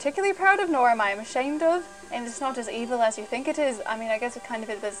I'm particularly proud of, nor am I ashamed of, and it's not as evil as you think it is. I mean, I guess it kind of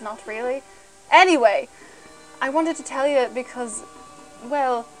is, but it's not really. Anyway, I wanted to tell you because,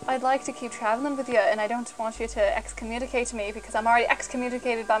 well, I'd like to keep traveling with you, and I don't want you to excommunicate me, because I'm already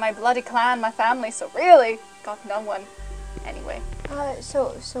excommunicated by my bloody clan, my family, so really, got no one. Anyway.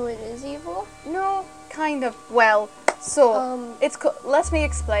 so it is evil? No, kind of. Well, So, let me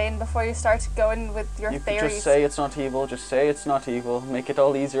explain before you start going with your theories. You just say it's not evil, just say it's not evil, make it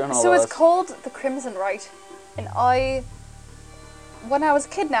all easier on all of So us. it's called the Crimson Rite, and when I was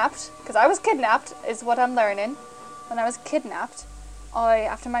kidnapped, because I was kidnapped is what I'm learning, when I was kidnapped,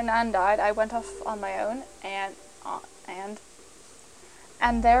 after my nan died, I went off on my own, and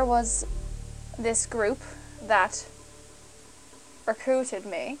there was this group that recruited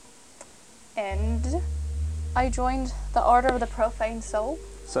me, and I joined the Order of the Profane Soul.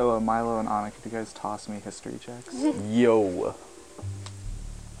 So Milo and Anna, could you guys toss me history checks? Yo.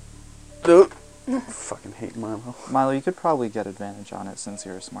 Fucking hate Milo. Milo, you could probably get advantage on it since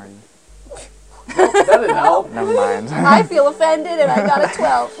you're a smarty. That didn't help. Never mind. I feel offended, and I got a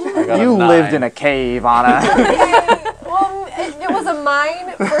 12. You lived in a cave, Anna. Okay, well, it was a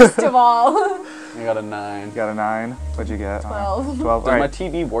mine, first of all. I got a 9. You got a 9. What'd you get? 12. 12. Does my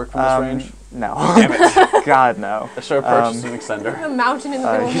TV work from this range? No. Damn it. God, no. I should have purchased an extender. A mountain in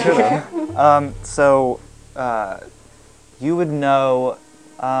the middle of nowhere. So, you would know,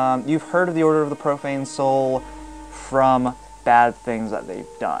 you've heard of the Order of the Profane Soul from bad things that they've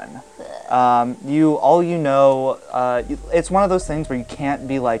done. All you know, it's one of those things where you can't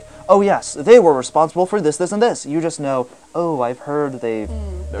be like, oh yes, they were responsible for this, this, and this. You just know, oh, I've heard they've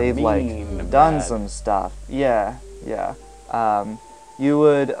like done some stuff. Yeah. You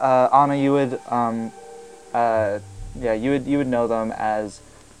would, Anna, you would know them as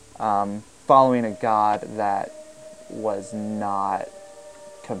following a god that was not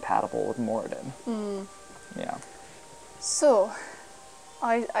compatible with Moradin. Yeah. So,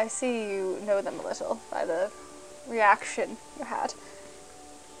 I see you know them a little by the reaction you had.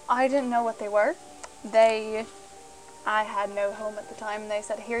 I didn't know what they were. I had no home at the time, and they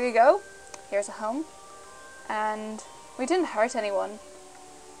said, here you go, here's a home. And we didn't hurt anyone.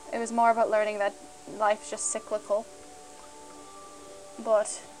 It was more about learning that life's just cyclical.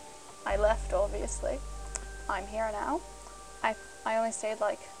 But I left, obviously. I'm here now. I only stayed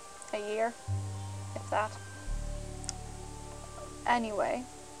like a year, if that. Anyway,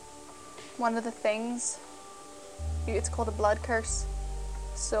 one of the things, it's called a blood curse.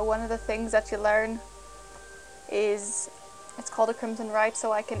 So one of the things that you learn is, it's called a Crimson Rite,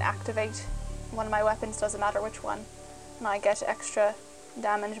 so I can activate one of my weapons, doesn't matter which one. And I get extra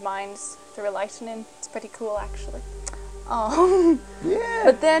damage mines through a lightning. It's pretty cool, actually. Yeah.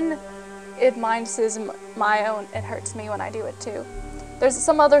 But then it minuses my own. It hurts me when I do it too. There's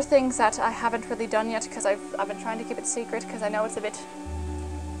some other things that I haven't really done yet because I've been trying to keep it secret because I know it's a bit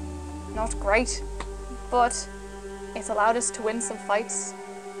not great, but it's allowed us to win some fights.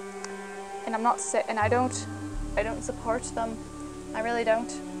 And I'm not and I don't support them. I really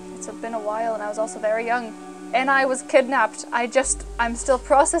don't. It's been a while, and I was also very young, and I was kidnapped. I'm still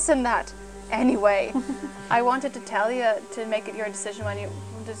processing that. Anyway, I wanted to tell you to make it your decision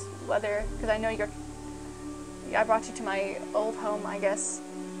because I know I brought you to my old home, I guess,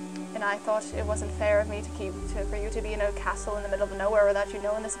 and I thought it wasn't fair of me for you to be in a castle in the middle of nowhere without you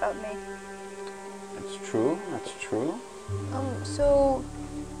knowing this about me. That's true. So,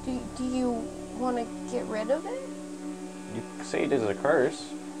 do you want to get rid of it? You say it is a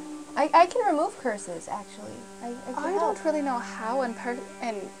curse. I can remove curses, actually. I don't really know how, and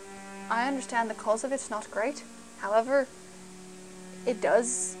I understand the cause of it's not great. However,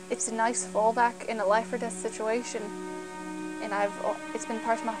 it's a nice fallback in a life or death situation, and it's been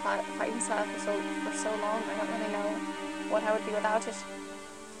part of my fighting style for so long. I don't really know what I would be without it.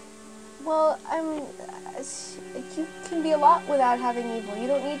 Well, you can be a lot without having evil. You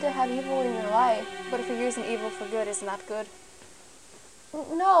don't need to have evil in your life. But if you're using evil for good, isn't that good?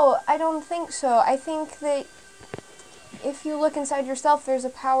 No, I don't think so. I think that if you look inside yourself, there's a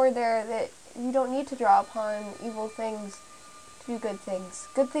power there that you don't need to draw upon evil things to do good things.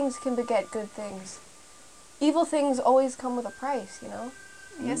 Good things can beget good things. Evil things always come with a price, you know?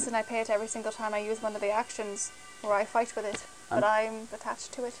 Yes, and I pay it every single time I use one of the actions where I fight with it. But I'm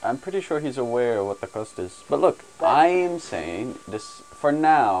attached to it. I'm pretty sure he's aware of what the cost is. But look, I'm saying this, for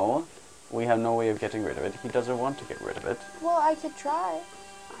now, we have no way of getting rid of it. He doesn't want to get rid of it. Well, I could try.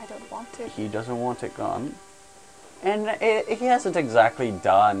 I don't want to. He doesn't want it gone. And he hasn't exactly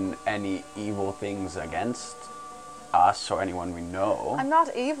done any evil things against us or anyone we know. I'm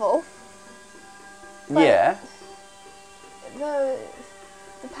not evil. Yeah. The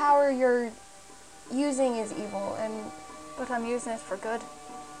power you're using is evil, but I'm using it for good.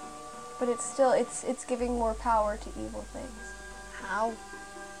 But it's still it's giving more power to evil things. How?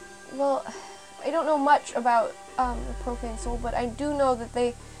 Well, I don't know much about the profane soul, but I do know that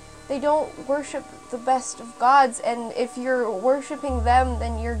they don't worship the best of gods, and if you're worshiping them,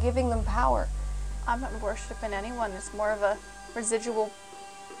 then you're giving them power. I'm not worshipping anyone. It's more of a residual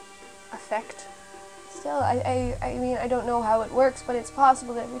effect. Still, I mean, I don't know how it works, but it's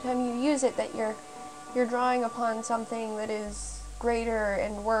possible that every time you use it, that you're drawing upon something that is greater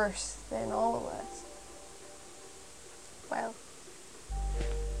and worse than all of us. Well.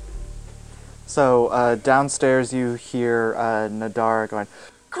 So downstairs you hear Nadara going,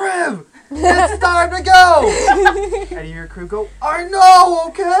 "Crib, it's time to go!" And you hear Crib go, "I know,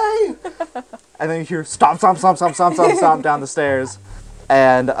 okay?" And then you hear stomp, stomp, stomp, stomp, stomp, stomp, stomp down the stairs.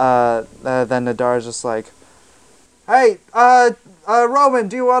 And then Nadara's just like, "Hey, Roman,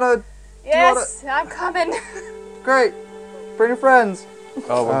 do you wanna... Yes, I'm coming. Great, bring your friends."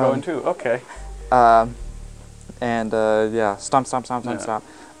 Oh, we're going too? Okay. Yeah, stomp, stomp, stomp, stomp, stomp.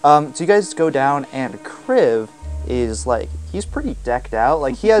 So you guys go down, and Kriv is like, he's pretty decked out.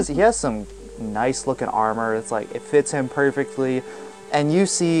 Like he has some nice looking armor. It's like it fits him perfectly. And you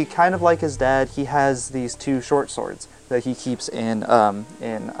see, kind of like his dad, he has these two short swords that he keeps in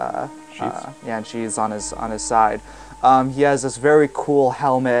sheaths on his side. He has this very cool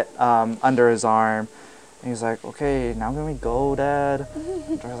helmet under his arm. And he's like, "Okay, now can we go, Dad?"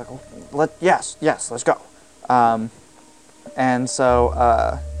 And Dragon's like, yes, let's go. And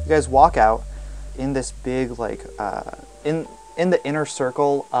so you guys walk out in this big, like, in the inner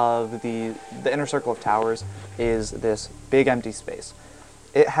circle of the inner circle of towers is this big empty space.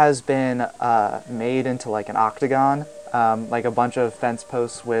 It has been made into like an octagon. Like a bunch of fence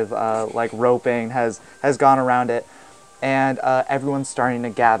posts with like roping has gone around it, and everyone's starting to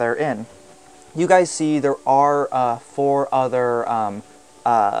gather in. You guys see there are 4 other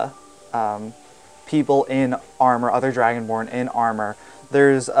people in armor, other Dragonborn in armor.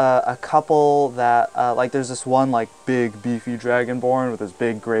 There's a couple that, like there's this one like big beefy Dragonborn with his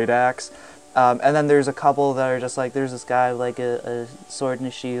big great axe. And then there's a couple that are just like, there's this guy with like a sword and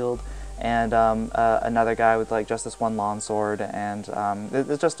a shield, and another guy with like just this one longsword, and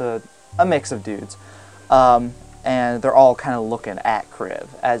it's just a mix of dudes. And they're all kind of looking at Kriv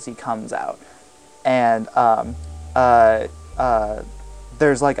as he comes out. And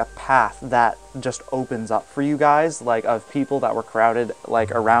there's like a path that just opens up for you guys, like of people that were crowded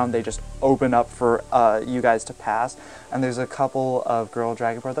like around. They just open up for you guys to pass. And there's a couple of girl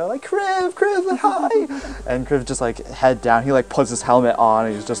Dragonborn. They're like, Kriv, hi! And Kriv just like head down. He like puts his helmet on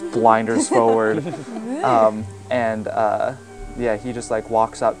and he's just blinders forward. Yeah, he just like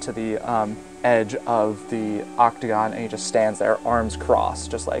walks up to the edge of the octagon and he just stands there, arms crossed,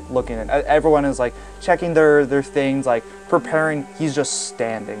 just like looking at everyone is like checking their things, like preparing. He's just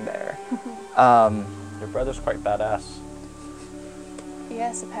standing there. Your brother's quite badass.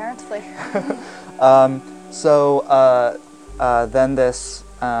 Yes, apparently. Then this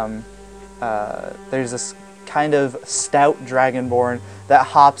there's this kind of stout Dragonborn that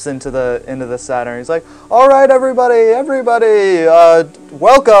hops into the center. He's like, "All right, everybody,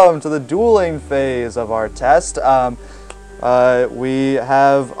 welcome to the dueling phase of our test. We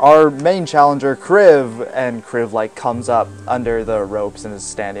have our main challenger, Kriv," and Kriv like comes up under the ropes and is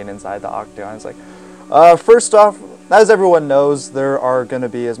standing inside the octagon. It's like, first off, as everyone knows, there are going to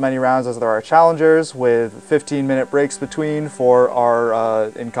be as many rounds as there are challengers, with 15-minute breaks between for our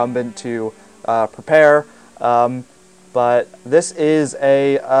incumbent to prepare. But this is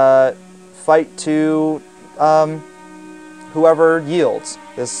a fight to whoever yields.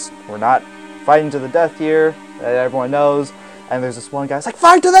 We're not fighting to the death here, that everyone knows. And there's this one guy, it's like,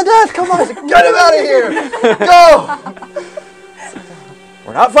 "Fight to the death! Come on, get him out of here! Go!"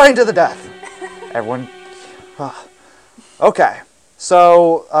 We're not fighting to the death. Everyone. Okay.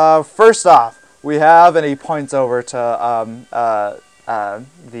 So first off, we have, and he points over to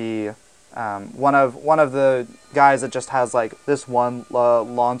one of the guys that just has like this one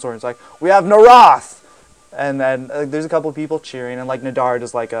longsword. It's like, "We have Narath," and then there's a couple of people cheering, and like Nadar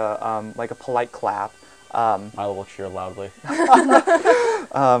does like a polite clap. Milo will cheer loudly.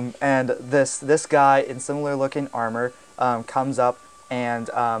 And this guy in similar looking armor comes up, and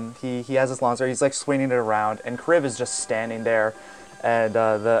he has his longsword. He's like swinging it around, and Kriv is just standing there, and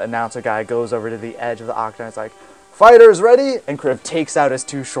the announcer guy goes over to the edge of the octagon. It's like, "Fighters ready?" And Kriv takes out his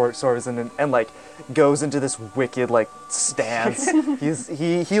 2 short swords and like goes into this wicked like stance.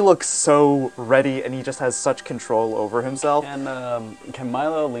 he looks so ready, and he just has such control over himself. And can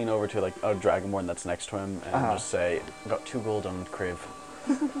Milo lean over to like a Dragonborn that's next to him and just say, "Got 2 gold on Kriv"?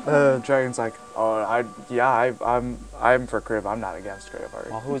 Dragon's like, "Oh, I'm for Kriv. I'm not against Kriv."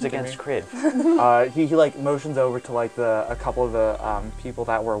 Well, who's against Kriv? He like motions over to like a couple of the people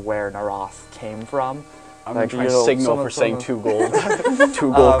that were where Narath came from. I'm like, trying to signal for saying 2 gold.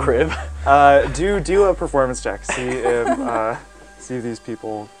 2 gold Kriv. Do a performance check. See See if these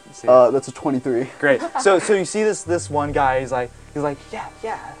people see. That's a 23. Great. So you see this one guy. He's like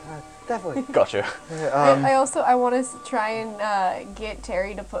yeah, definitely. Gotcha. I want to try and get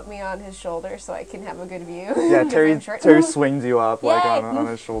Terry to put me on his shoulder so I can have a good view. Yeah, Terry swings you up like on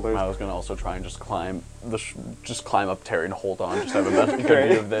his shoulders. I was gonna also try and just climb up Terry and hold on, just have a better good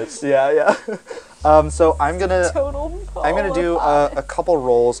view of this. Yeah. So I'm gonna do a couple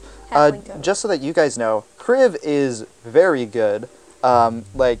rolls, just so that you guys know. Kriv is very good.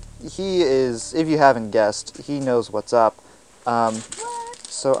 Like he is. If you haven't guessed, he knows what's up.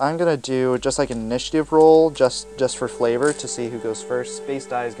 So I'm gonna do just like an initiative roll, just for flavor, to see who goes first. Space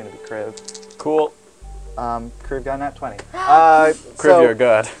die is gonna be Kriv. Cool. Kriv got nat 20. Kriv, you're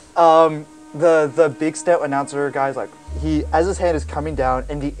good. The big stout announcer guy's like, as his hand is coming down,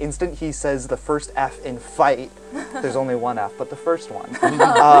 and the instant he says the first F in fight, there's only one F, but the first one.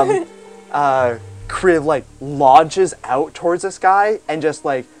 Kriv like launches out towards this guy and just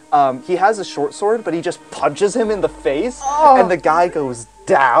like, he has a short sword, but he just punches him in the face, and the guy goes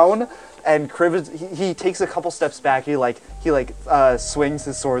down. And Kriv he takes a couple steps back. He swings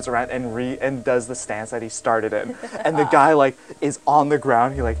his swords around and does the stance that he started in. And the guy like is on the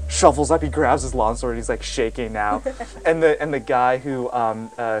ground. He like shuffles up. He grabs his longsword. He's like shaking now. and the guy who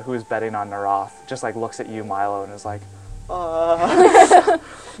is betting on Naroth just like looks at you, Milo, and is like,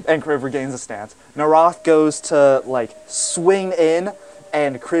 and Kriv regains the stance. Naroth goes to like swing in,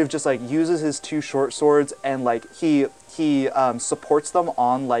 and Kriv just like uses his two short swords and like he supports them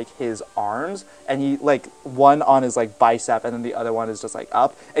on like his arms, and he like one on his like bicep, and then the other one is just like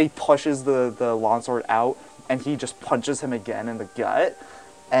up, and he pushes the longsword out, and he just punches him again in the gut,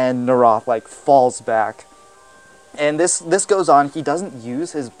 and Naroth like falls back. And this goes on. He doesn't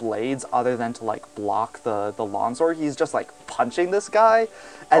use his blades other than to like block the longsword. He's just like punching this guy,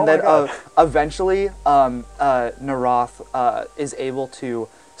 and then eventually Naroth is able to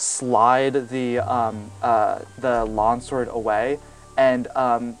slide the longsword away, and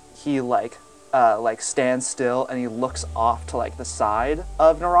he like stands still, and he looks off to like the side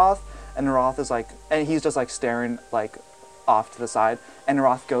of Naroth, and Naroth is like, and he's just like staring like off to the side, and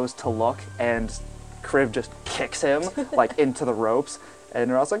Naroth goes to look, and Kriv just kicks him like into the ropes, and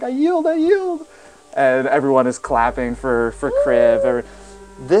Naroth's like, I yield, and everyone is clapping for Kriv.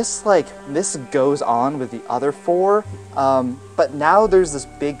 This goes on with the other four, but now there's this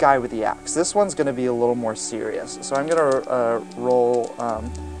big guy with the axe. This one's going to be a little more serious, so I'm going to roll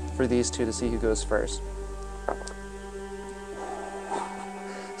for these two to see who goes first.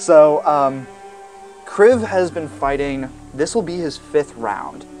 So Kriv has been fighting. This will be his 5th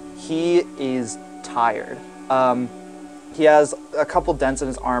round. He is tired. He has a couple dents in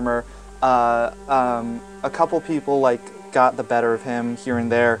his armor. A couple people like got the better of him here and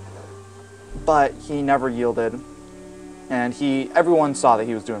there, but he never yielded, and everyone saw that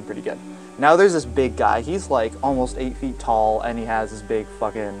he was doing pretty good. Now there's this big guy. He's like almost 8 feet tall, and he has this big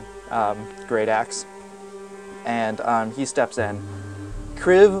fucking great axe, and he steps in.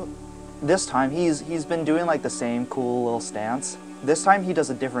 Kriv, this time he's been doing like the same cool little stance. This time he does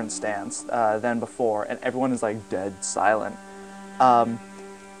a different stance than before, and everyone is like dead silent.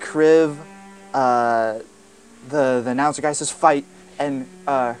 Kriv, the announcer guy says fight, and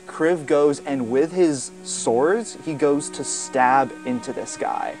Kriv goes, and with his swords he goes to stab into this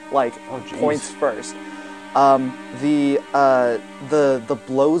guy, like points first. The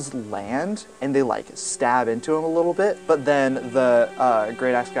blows land, and they like stab into him a little bit, but then the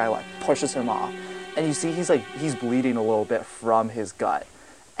great axe guy like pushes him off, and you see he's bleeding a little bit from his gut,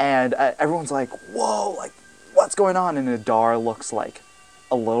 and everyone's like, whoa, like what's going on? And Nadar looks like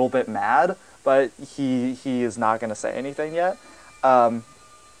a little bit mad, but he is not going to say anything yet. And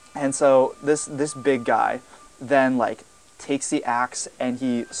so this big guy then like takes the axe and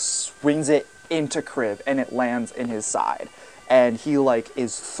he swings it into Kriv, and it lands in his side, and he like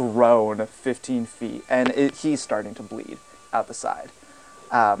is thrown 15 feet, and he's starting to bleed out the side,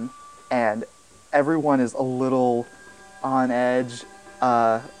 and everyone is a little on edge.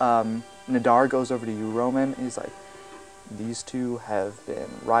 Nadar goes over to you, Roman, and he's like, these two have been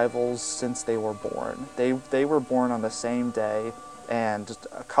rivals since they were born. They were born on the same day, and just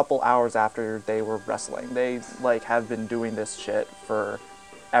a couple hours after they were wrestling. They like have been doing this shit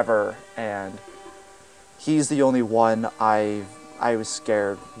forever, and he's the only one I was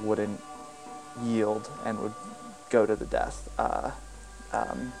scared wouldn't yield and would go to the death. But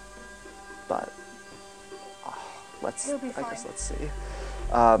let's see.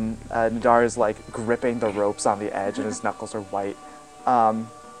 Nadar is like gripping the ropes on the edge, and his knuckles are white.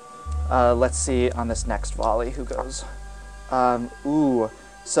 Let's see on this next volley who goes.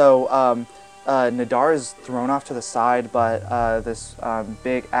 So Nadar is thrown off to the side, but this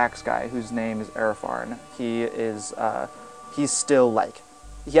big axe guy, whose name is Arafarn, he's still like,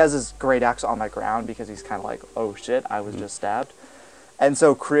 he has his great axe on the ground because he's kind of like, oh shit, I was just stabbed. And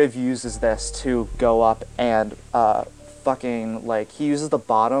so Kriv uses this to go up and fucking, like, he uses the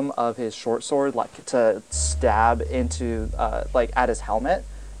bottom of his short sword, like, to stab into, like, at his helmet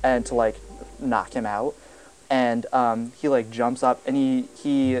and to, like, knock him out. And he, like, jumps up and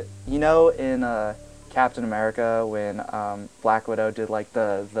he you know, in Captain America when Black Widow did, like,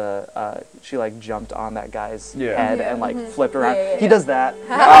 she, like, jumped on that guy's head and, like, flipped around. He does that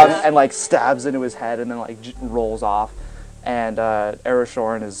and, like, stabs into his head and then, like, rolls off. And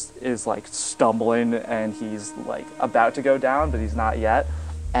Arashorn is like stumbling and he's like about to go down, but he's not yet.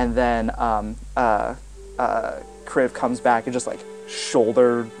 And then Kriv comes back and just like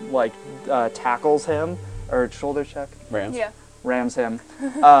shoulder like tackles him, or shoulder check? Rams him.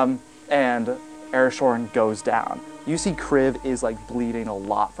 And Arashorn goes down. You see Kriv is like bleeding a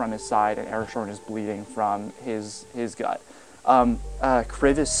lot from his side and Arashorn is bleeding from his gut.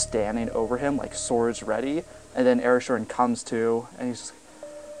 Kriv is standing over him like swords ready. And then Arashorn comes to, and he's just like,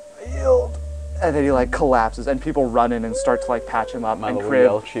 I yield. And then he like collapses, and people run in and start to like patch him up. And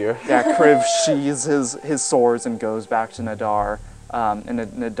Kriv sheathes his swords and goes back to Nadar, and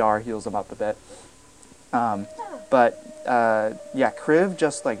Nadar heals him up a bit. Kriv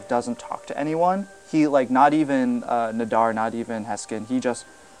just like doesn't talk to anyone. He like not even Nadar, not even Heskin. He just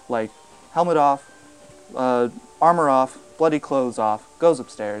like helmet off, armor off, bloody clothes off, goes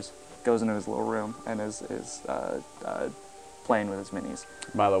upstairs. Goes into his little room and is playing with his minis.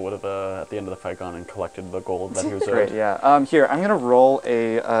 Milo would have, at the end of the fight, gone and collected the gold that he was owed. Great, yeah. Here, I'm going to roll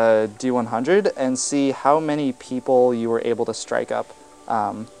a D100 and see how many people you were able to strike up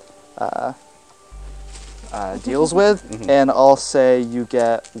deals with, and I'll say you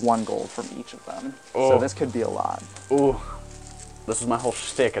get 1 gold from each of them. Oh. So this could be a lot. Ooh, this is my whole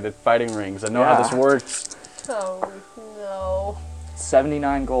shtick. I did fighting rings. I know how this works. Oh, no.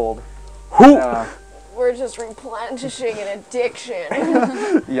 79 gold. We're just replenishing an addiction.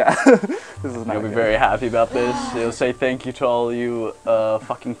 Yeah. This is not You'll be very happy about this. You'll say thank you to all you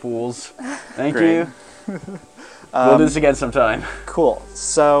fucking fools. Thank you. We'll do this again sometime. Cool.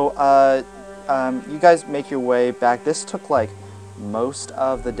 So, you guys make your way back. This took like most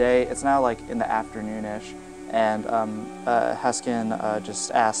of the day. It's now like in the afternoonish, and Heskin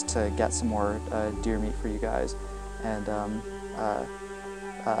just asked to get some more deer meat for you guys, and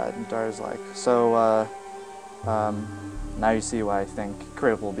Dar's like, so now you see why I think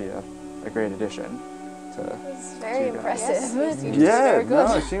Kriv will be a great addition to. It's very impressive. Yeah,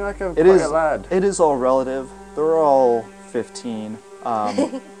 no, it seemed like a quiet lad. It is all relative. They're all 15,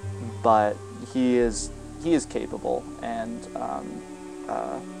 but he is capable, and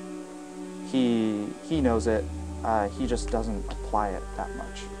he knows it. He just doesn't apply it that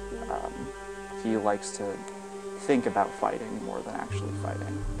much. He likes to think about fighting more than actually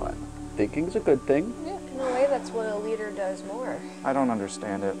fighting, but thinking's a good thing. Yeah, in a way, that's what a leader does more. I don't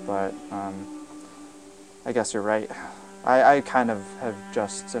understand it, but I guess you're right. I kind of have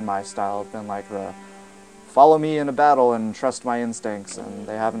just, in my style, been like the follow me in a battle and trust my instincts, and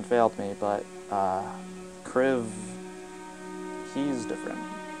they haven't failed me, but Kriv, he's different.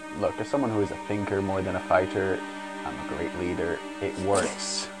 Look, as someone who is a thinker more than a fighter, I'm a great leader. It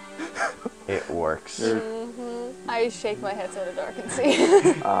works. It works. I shake my head so the dark can see.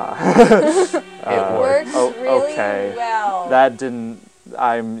 It works really okay. well. That didn't.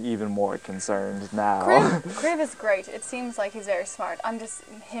 I'm even more concerned now. Kriv is great. It seems like he's very smart. I'm just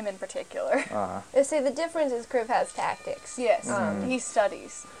him in particular. They say the difference is Kriv has tactics. Yes, he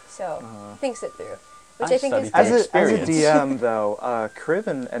studies. So thinks it through. Which I think is good. As a DM, though, Kriv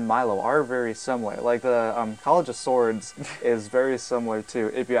and Milo are very similar. Like, the College of Swords is very similar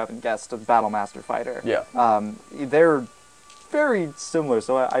to, if you haven't guessed, Battle Master Fighter. Yeah. They're very similar,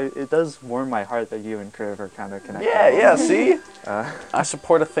 so it does warm my heart that you and Kriv are kind of connected. Yeah, see? I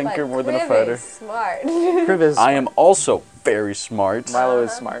support a thinker more than a fighter. Kriv is smart. Kriv is smart. I am also very smart. Milo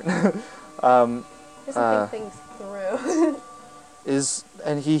is smart. Doesn't think things through.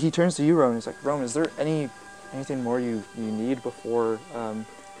 And he turns to you, Rowan. He's like, Rowan, is there anything more you need before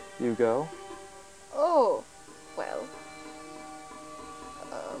you go? Oh, well.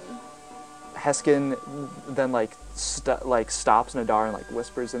 Heskin then stops Nadar and like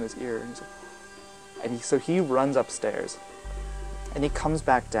whispers in his ear, and he's like, so he runs upstairs, and he comes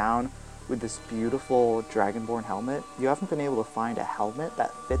back down with this beautiful Dragonborn helmet. You haven't been able to find a helmet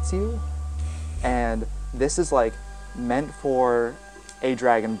that fits you, and this is like meant for a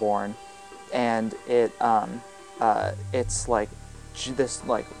Dragonborn, and it's like this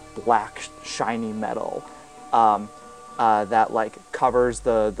like black shiny metal that like covers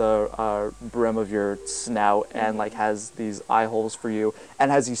the brim of your snout and like has these eye holes for you and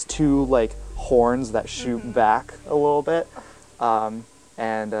has these two like horns that shoot back a little bit,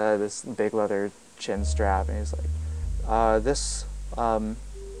 and this big leather chin strap, and he's like, this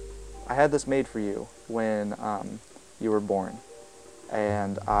I had this made for you when you were born,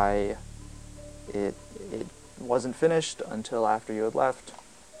 and it wasn't finished until after you had left,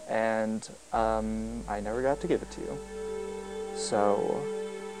 and I never got to give it to you. So,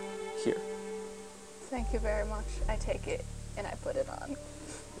 here. Thank you very much. I take it and I put it on.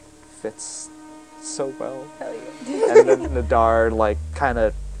 Fits so well. Hell yeah. And then Nadar like kind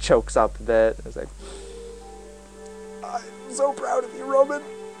of chokes up a bit. It's like, I'm so proud of you, Roman,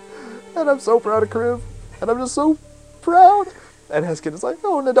 and I'm so proud of Kriv, and I'm just so proud. And Heskin is like,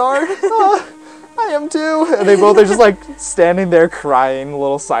 oh, Nadar, I am too. And they both are just like standing there crying a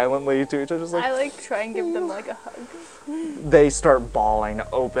little silently to each other. Just like, I like try and give them like a hug. They start bawling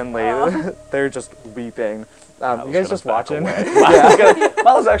openly. They're just weeping. You guys just watching?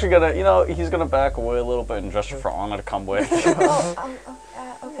 Milo's actually gonna, you know, he's gonna back away a little bit and just for Anna to come with.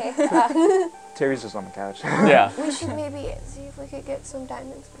 Okay. Terry's just on the couch. Yeah. We should maybe see if we could get some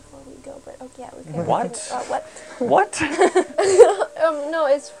diamonds before we go, but yeah, we can. What? What? What? No,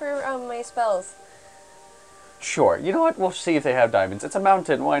 it's for my spells. Sure. You know what? We'll see if they have diamonds. It's a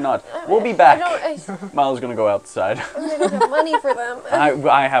mountain. Why not? We'll be back. Milo's gonna go outside. I don't have money for them.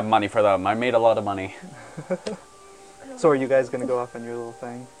 I have money for them. I made a lot of money. So are you guys gonna go off on your little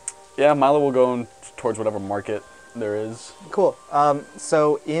thing? Yeah, Milo will go towards whatever market there is. Cool.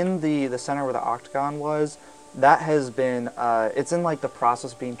 So in the center where the octagon was, that has been, it's in like the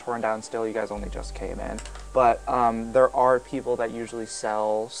process of being torn down still. You guys only just came in. But there are people that usually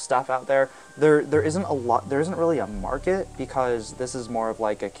sell stuff out there. There isn't really a market because this is more of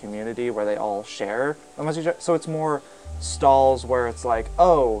like a community where they all share amongst each other. So it's more stalls where it's like,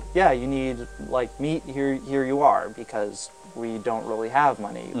 oh yeah, you need like meat, here you are, because we don't really have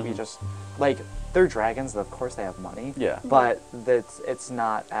money. We just like, they're dragons, of course they have money. Yeah. But it's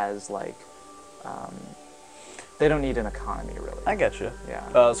not as like they don't need an economy really. I get you.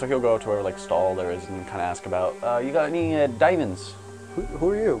 Yeah. So he'll go to whatever like stall there is and kind of ask about, you got any diamonds? Who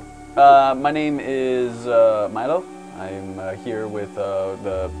are you? My name is Milo. I'm here with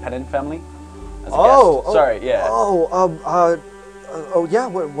the Pennant family. As a guest. Sorry, yeah. Oh yeah.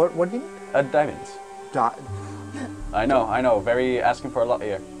 What do you need? Diamonds. I know. Very asking for a lot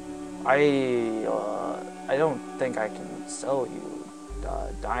here. I don't think I can sell you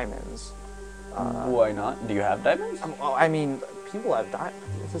diamonds. Why not? Do you have diamonds? I mean, people have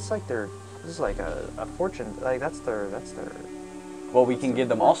diamonds. It's like this is like a fortune. Like that's their. Well, we can give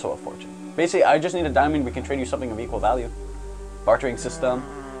them also a fortune. Basically, I just need a diamond. We can trade you something of equal value. Bartering system.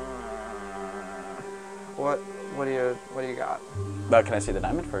 What do you got? Can I see the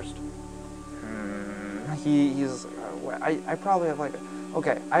diamond first? He's. I probably have like.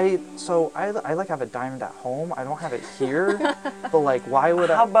 Okay, I like have a diamond at home. I don't have it here, but like, why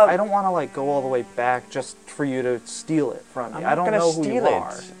would I? I don't want to like go all the way back just for you to steal it from me. I don't know who you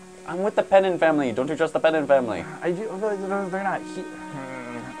are. I'm with the Pennant family. Don't you trust the Pennant family? I do. They're not here.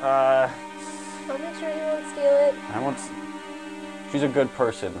 I'll make sure you won't steal it. I won't. She's a good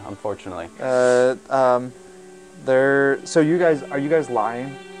person, unfortunately. So are you guys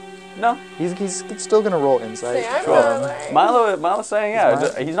lying? No. He's still gonna roll insight. Sure. Milo's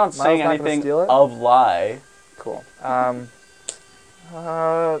saying he's not saying anything of lie. Cool.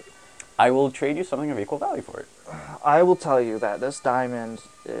 I will trade you something of equal value for it. I will tell you that this diamond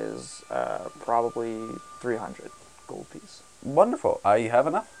is probably 300 gold piece. Wonderful. I have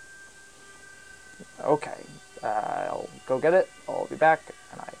enough. Okay. I'll go get it. I'll be back,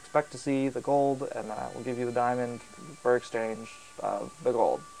 and I expect to see the gold, and then I will give you the diamond for exchange of the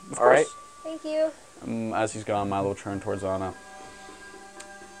gold. All right? Thank you. As he's gone, Milo will turn towards Anna.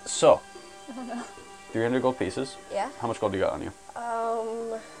 So, 300 gold pieces. Yeah. How much gold do you got on you?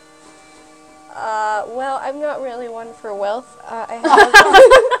 Well, I'm not really one for wealth. I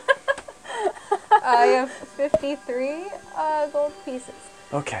have 53 gold pieces.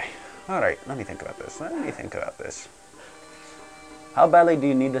 Okay. All right. Let me think about this. How badly do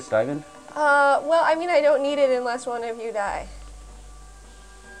you need this diamond? Well, I mean, I don't need it unless one of you die.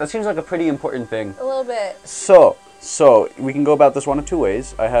 That seems like a pretty important thing. A little bit. So we can go about this one of two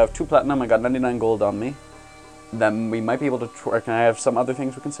ways. I have 2 platinum. I got 99 gold on me. Then we might be able to work, and I have some other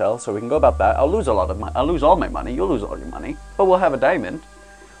things we can sell, so we can go about that. I'll lose all my money. You'll lose all your money, but we'll have a diamond.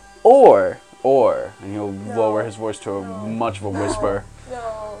 Or, and he'll lower his voice to much of a whisper.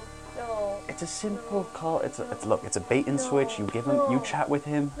 No. It's a simple call. Look, it's a bait and switch. You give him, you chat with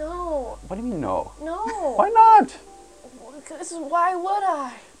him. No. What do you mean no? No. Why not? Because why would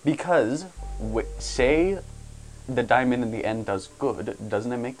I? Because, say the diamond in the end does good,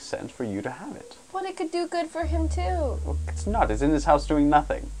 doesn't it make sense for you to have it? But it could do good for him too. Well, it's not. It's in his house doing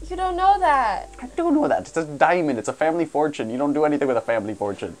nothing. You don't know that. I don't know that. It's a diamond. It's a family fortune. You don't do anything with a family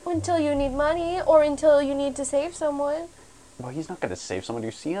fortune. Until you need money or until you need to save someone. Well, he's not going to save someone. Do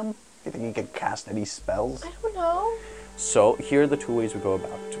you see him? Do you think he can cast any spells? I don't know. So, here are the two ways we go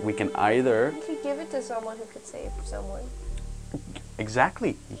about it. We can either... You could give it to someone who could save someone.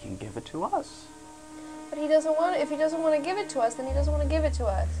 Exactly. He can give it to us. But he doesn't want it. If he doesn't want to give it to us, then he doesn't want to give it to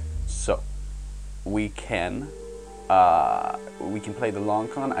us. So, we can play the long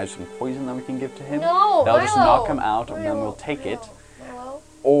con. I have some poison that we can give to him. No, That'll just Milo. knock him out, and then Milo. we'll take it. Milo.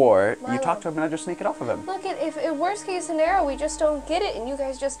 Or you Milo. talk to him and I just sneak it off of him. Look, if worst case scenario, we just don't get it and you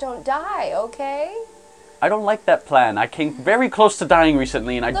guys just don't die, okay? I don't like that plan. I came very close to dying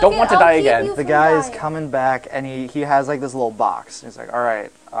recently, and I Look don't it, want to I'll die keep again. you The from guy's dying. coming back, and he has like this little box. He's like, all right,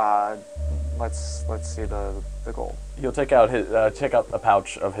 let's see the gold. He'll take out a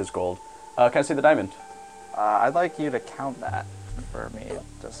pouch of his gold. Can I see the diamond? I'd like you to count that for me.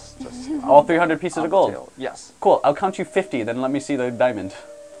 Just All 300 pieces on of the gold. table. Yes, Cool. I'll count you 50. Then let me see the diamond.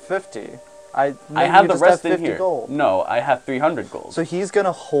 50. I maybe have you the just rest have in 50 here. Gold. No, I have 300 gold. So he's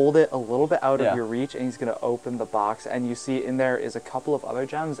gonna hold it a little bit out Yeah. of your reach, and he's gonna open the box, and you see in there is a couple of other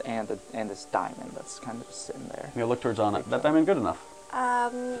gems and this diamond that's kind of just sitting there. He'll look towards Anna. That diamond good enough?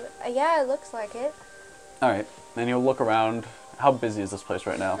 Yeah, it looks like it. All right. Then he'll look around. How busy is this place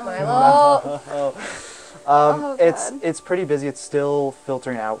right now? Milo. Oh, It's pretty busy. It's still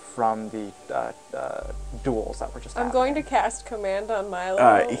filtering out from the duels that were just I'm happening. going to cast command on Milo.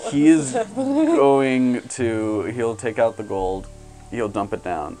 All right. He is going to. He'll take out the gold. He'll dump it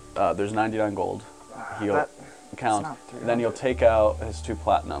down. There's 99 gold. He'll count. not 300. Then he'll take out his 2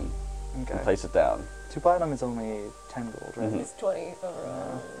 platinum Okay. and place it down. 2 platinum is only 10 gold, right? It's 20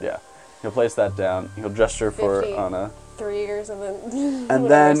 overall. Yeah. He'll place that down. He'll gesture for 50. Anna. 3 or something. And Whatever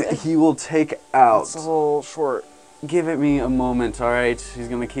then it is. he will take out. That's a little short. Give it me a moment, all right? He's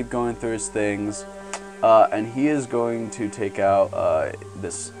going to keep going through his things. And he is going to take out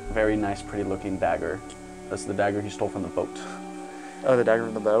this very nice, pretty-looking dagger. That's the dagger he stole from the boat. Oh, the dagger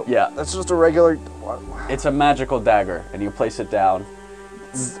from the boat? Yeah. That's just a regular... It's a magical dagger, and you place it down.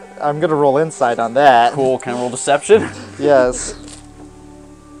 I'm gonna roll insight on that. Cool. Can I roll deception? Yes.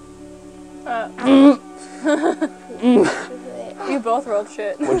 You both rolled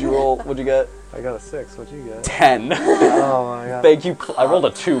shit. What'd you roll? What'd you get? I got a 6. What'd you get? 10. Oh my god. Thank you. I rolled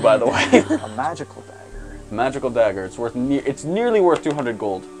a 2, by the way. A magical dagger. Magical dagger. It's worth. It's nearly worth 200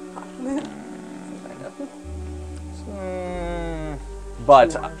 gold.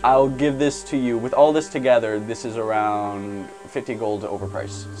 But I'll give this to you. With all this together, this is around 50 gold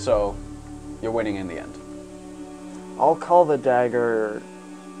overprice. So you're winning in the end. I'll call the dagger...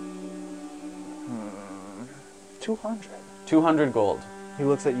 200. 200 gold. He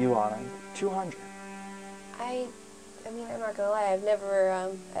looks at you on it. 200. I mean, I'm not gonna lie. I've never,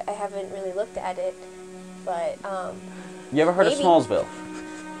 I haven't really looked at it, but You ever heard Maybe. of Smallsville?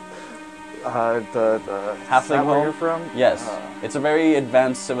 The Halfling is that where home? you're from? Yes. It's a very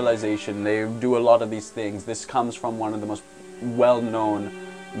advanced civilization. They do a lot of these things. This comes from one of the most well-known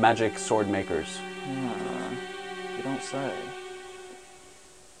magic sword makers. You don't say.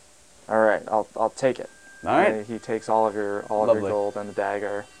 All right, I'll take it. All right. And he takes all of your Lovely. gold and the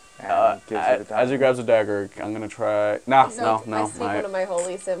dagger and gives you the dagger. As he grabs the dagger, I'm gonna try. No. I sneak I- one of my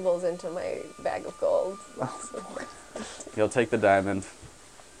holy symbols into my bag of gold. He'll take the diamond.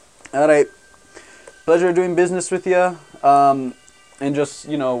 All right. Pleasure doing business with you. And just,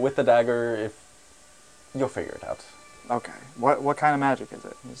 with the dagger, if you'll figure it out. Okay. What kind of magic is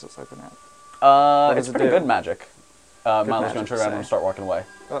it? He's just looking at. It's does it pretty do? good magic. Milo's magic, going to turn around say. and start walking away.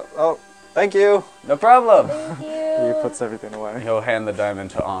 Oh, thank you. No problem. thank He you. puts everything away. He'll hand the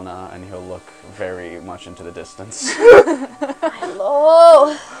diamond to Anna, and he'll look very much into the distance.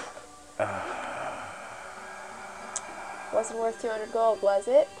 Hello. Wasn't worth 200 gold, was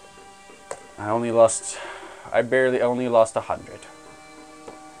it? I only lost 100.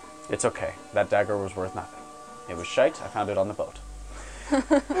 It's okay. That dagger was worth nothing. It was shite. I found it on the boat.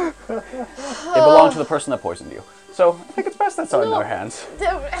 It belonged to the person that poisoned you. So I think it's best that's in our hands.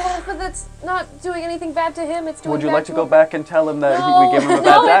 But that's not doing anything bad to him. It's doing. Would you bad like to go him. back and tell him that No. we gave him a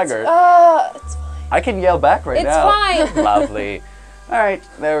bad No, dagger? It's fine. I can yell back right It's now. fine. Lovely. All right,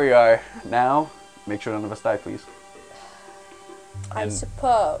 there we are. Now, make sure none of us die, please. I And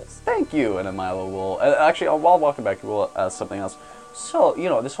suppose. thank you. And then Milo will... actually, while walking back, we'll ask something else. So,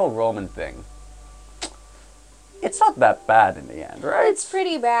 this whole Roman thing, it's not that bad in the end, right? It's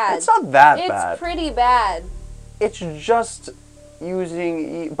pretty bad. It's not that bad. It's pretty bad. It's just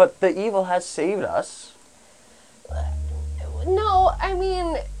using... but the evil has saved us. No, I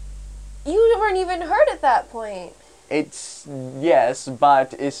mean, you weren't even hurt at that point. It's... yes,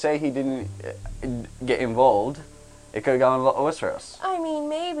 but say he didn't get involved, it could have gone a lot worse for us. I mean,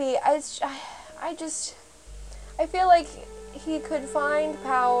 maybe. I feel like he could find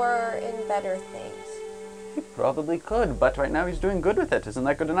power in better things. He probably could, but right now he's doing good with it. Isn't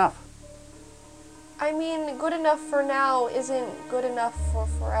that good enough? I mean, good enough for now isn't good enough for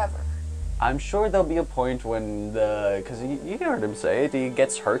forever. I'm sure there'll be a point when because you heard him say it, he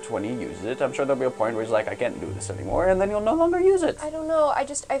gets hurt when he uses it. I'm sure there'll be a point where he's like, I can't do this anymore, and then he'll no longer use it. I don't know. I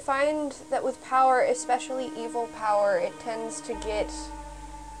find that with power, especially evil power, it tends to get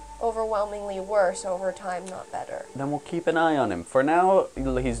overwhelmingly worse over time, not better. Then we'll keep an eye on him. For now,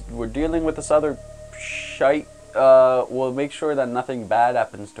 we're dealing with this other shite. We'll make sure that nothing bad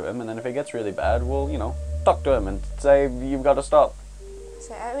happens to him, and then if it gets really bad, we'll, talk to him and say, you've got to stop.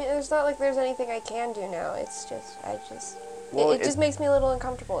 So, I mean, it's not like there's anything I can do now. It's just, Well, it just makes me a little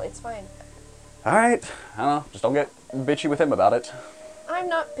uncomfortable. It's fine. Alright, I don't know, just don't get bitchy with him about it. I'm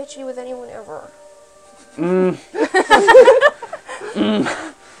not bitchy with anyone ever.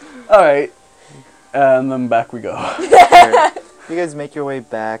 Alright, and then back we go. You guys make your way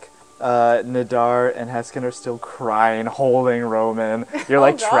back. Nadar and Heskin are still crying, holding Roman. You're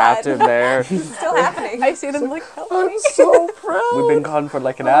like trapped in there. Still happening. I see them like, help I'm me. so proud. We've been gone for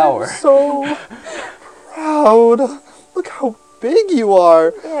like an hour. So proud. Look how big you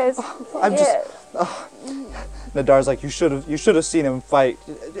are. Yes. I'm just. Nadar's like, you should have seen him fight.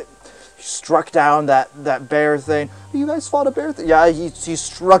 He struck down that bear thing. You guys fought a bear thing? Yeah, he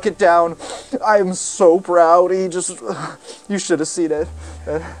struck it down. I am so proud. You should have seen it.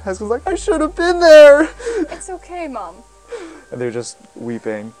 And Heskin's like, I should have been there. It's okay, Mom. And they're just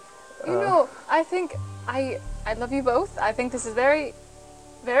weeping. I think I love you both. I think this is very,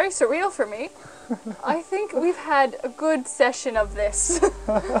 very surreal for me. I think we've had a good session of this.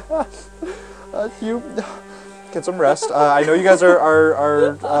 You get some rest. I know you guys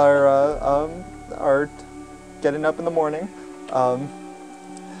are getting up in the morning.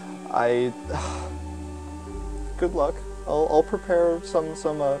 Good luck. I'll prepare some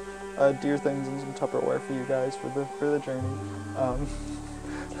deer things and some Tupperware for you guys for the journey.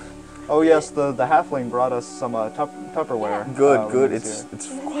 Oh yes, the halfling brought us some Tupperware. Good. It's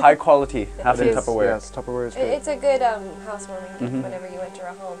high quality halfling Tupperware. Yes, Tupperware is great. It's a good housewarming gift whenever you enter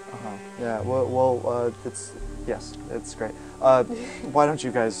a home. Yeah. Well, it's great. Why don't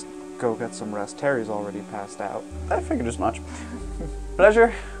you guys go get some rest? Terry's already passed out. I figured as much.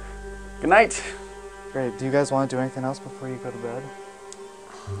 Pleasure. Good night. Great. Do you guys want to do anything else before you go to bed?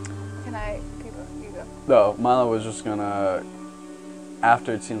 Can I? You go. No, Milo was just gonna.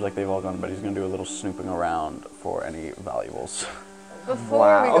 After it seems like they've all gone to bed, he's gonna do a little snooping around for any valuables.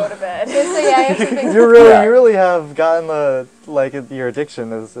 Before we go to bed. So yeah, I have some things. You really have gotten your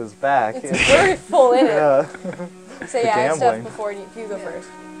addiction is back. It's very full in it. Yeah. So yeah, I have stuff gambling. before you go first.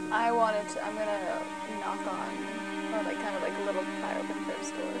 I'm gonna knock on, or kind of like a little pry open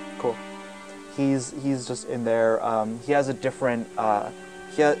first door. Cool. He's just in there. He has a different.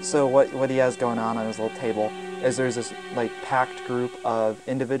 So what he has going on his little table is there's this like packed group of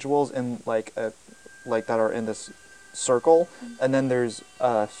individuals in that are in this circle, and then there's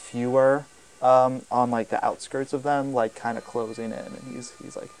fewer on like the outskirts of them, like kind of closing in, and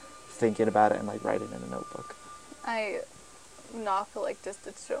he's like thinking about it and like writing in a notebook. I knock just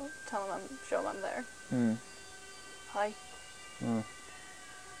to show him I'm there. Hi.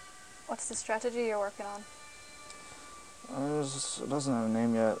 What's the strategy you're working on? It doesn't have a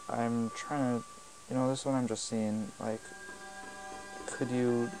name yet. I'm trying to, this one I'm just seeing, like, could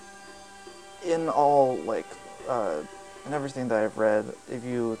you, in all, like, in everything that I've read, if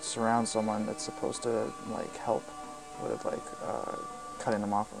you surround someone that's supposed to, like, help with, like, cutting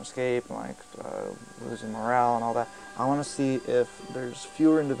them off from escape, and, like, losing morale and all that, I want to see if there's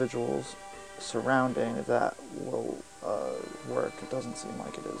fewer individuals surrounding, if that will work. It doesn't seem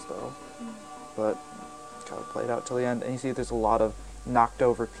like it is, though. But gotta play it out till the end. And you see there's a lot of knocked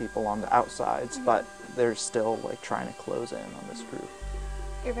over people on the outsides, but they're still like trying to close in on this group.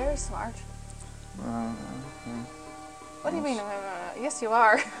 You're very smart. What do you mean? Yes, you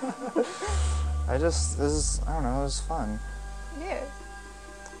are. I don't know, it was fun. Yeah.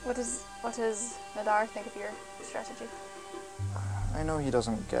 What does Nadar think of your strategy? I know he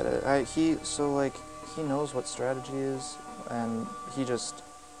doesn't get it. He knows what strategy is, and he just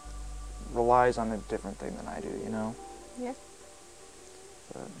relies on a different thing than I do, Yeah.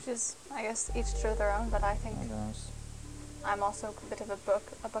 But which is, I guess, each to their own. But I think I'm also a bit of a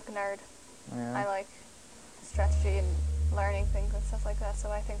book nerd. Yeah. I like strategy and learning things and stuff like that.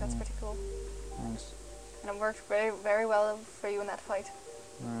 So I think that's pretty cool. Thanks. And it worked very, very well for you in that fight.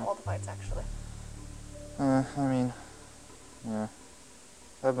 All the fights, actually. I mean, yeah.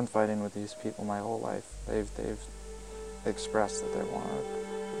 I've been fighting with these people my whole life. They've expressed that they want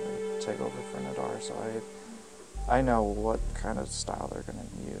to take over for Nadar, so I know what kind of style they're going to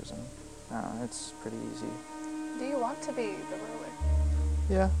use, and it's pretty easy. Do you want to be the ruler?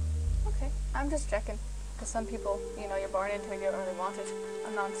 Yeah. Okay, I'm just checking. Because some people, you're born into it, you don't really want it.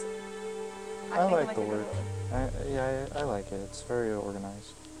 I'm not. I like the work. I like it. It's very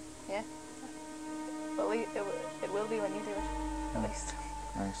organized. Yeah. But it will be when you do it, at least.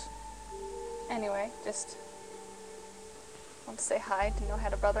 Nice. Anyway, just want to say hi. Didn't know I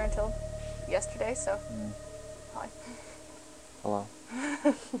had a brother until yesterday, so hi. Hello.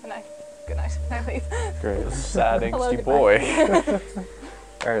 Good night. Good night. I leave. Great. Sad, angsty boy.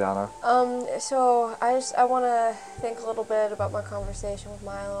 All right, Anna. So I want to think a little bit about my conversation with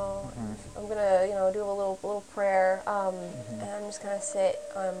Milo. I'm gonna, do a little prayer. And I'm just gonna sit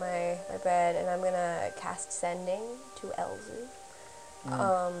on my bed, and I'm gonna cast Sending to Elzu.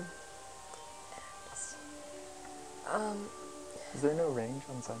 Is there no range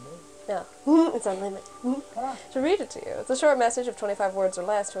on Sunday? No, it's unlimited. To read it to you. It's a short message of 25 words or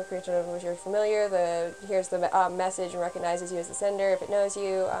less to a creature with which you're familiar. Here's the message and recognizes you as the sender if it knows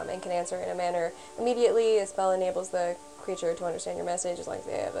you and can answer in a manner immediately. The spell enables the creature to understand your message as long as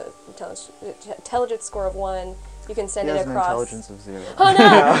they have an intelligence score of 1. You can send it across. An intelligence of 0. Oh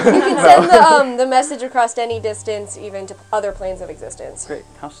no! You can send the message across any distance, even to other planes of existence. Great.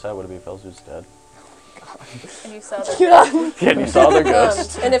 How sad would it be if Elzu's dead? And you saw their And you saw their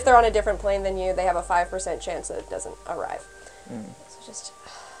ghost. And if they're on a different plane than you, they have a 5% chance that it doesn't arrive. So just...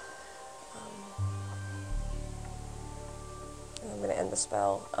 I'm going to end the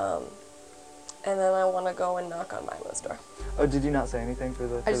spell. And then I want to go and knock on Milo's door. Oh, did you not say anything for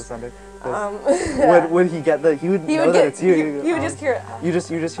the Sunday? Yeah. Would he get the? He would know that it's you. He would just hear it. You just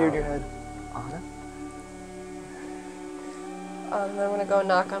hear in your head, Anna. Then I'm gonna go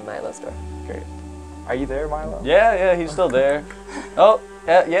knock on Milo's door. Great. Are you there, Milo? Yeah, he's still there. Oh,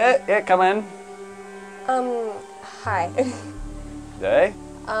 yeah, come in. Hi. Hey?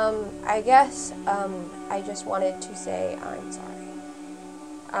 I guess, I just wanted to say I'm sorry.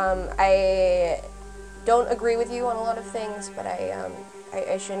 I don't agree with you on a lot of things, but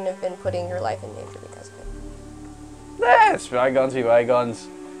I shouldn't have been putting your life in danger because of it. It's bygones be bygones.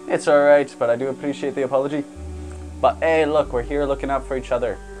 It's alright, but I do appreciate the apology. But hey, look, we're here looking out for each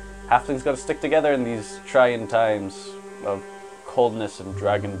other. Halflings gotta stick together in these trying times of coldness and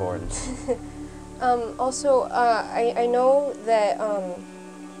dragonborns. Also, I know that,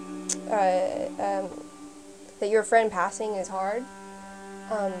 that your friend passing is hard.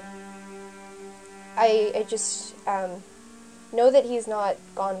 I just, know that he's not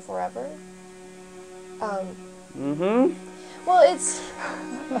gone forever. Well, it's...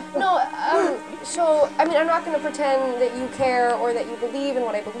 No, so, I mean, I'm not going to pretend that you care or that you believe in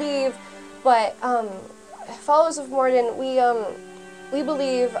what I believe, but, Followers of Morden, we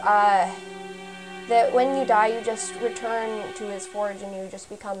believe, that when you die, you just return to his forge and you just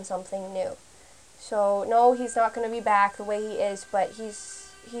become something new. So, no, he's not going to be back the way he is, but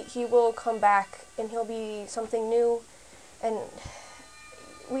he will come back and he'll be something new, and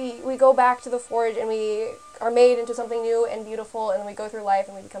we go back to the forge and we are made into something new and beautiful, and then we go through life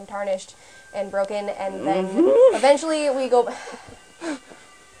and we become tarnished and broken, and then eventually we go...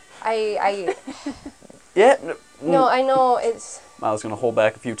 Yeah. No, I know it's... I was gonna hold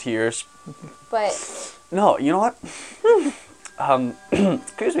back a few tears. But... No, you know what?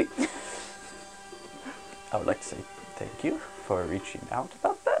 Excuse me. I would like to say thank you for reaching out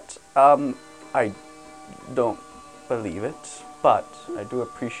about that. I don't believe it, but I do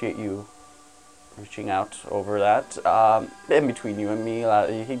appreciate you reaching out over that. In between you and me,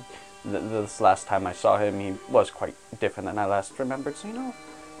 this last time I saw him, he was quite different than I last remembered. So,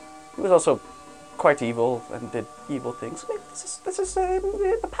 he was also quite evil and did evil things. Maybe this is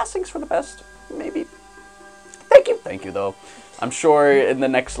the passing's for the best. Maybe. Thank you, though. I'm sure in the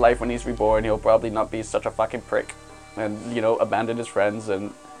next life when he's reborn, he'll probably not be such a fucking prick and, abandon his friends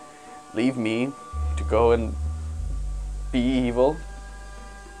and leave me to go and be evil.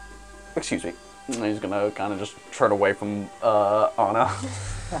 Excuse me. And he's gonna kind of just turn away from Anna.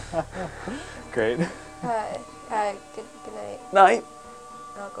 Great. Good night. Night.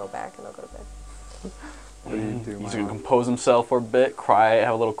 I'll go back and I'll go to bed. What do you do, He's gonna compose himself for a bit,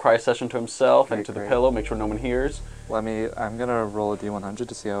 have a little cry session to himself and to the Great. pillow, make sure no one hears. I'm gonna roll a d100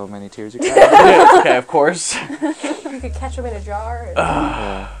 to see how many tears you catch. Okay, of course. You could catch them in a jar. And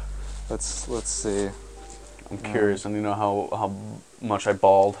Yeah. Let's see. I'm curious, and you know how much I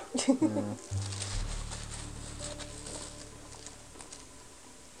bawled.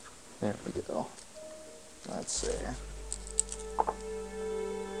 There we go. Let's see.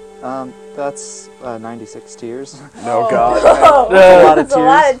 That's 96 tears. No, God. A lot of That's a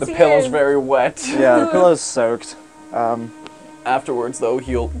lot tears. of The tears. pillow's very wet. Yeah, the pillow's soaked. Afterwards, though,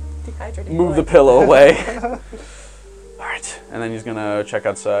 he'll Dehydrated move boy. the pillow away. Alright, and then he's gonna check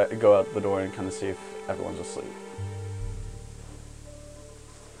outside, go out the door and kind of see if everyone's asleep.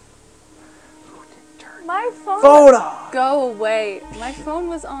 My phone. Photo! Go away. My phone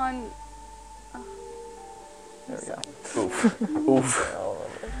was on. There we go. Oof. Oof.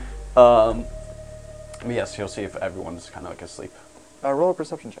 But yes, he'll see if everyone's kind of like asleep. Roll a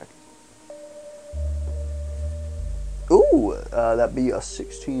perception check. Ooh, that'd be a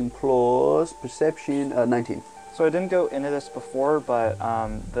 16 plus perception, 19. So I didn't go into this before, but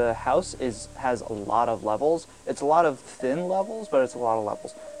the house has a lot of levels. It's a lot of thin levels, but it's a lot of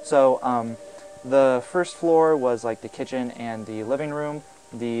levels. So the first floor was like the kitchen and the living room.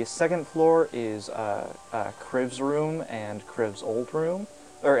 The second floor is Kriv's room and Kriv's old room,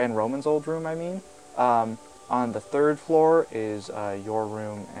 and Roman's old room, I mean. On the third floor is your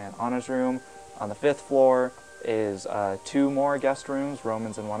room and Anna's room. On the fifth floor is 2 more guest rooms,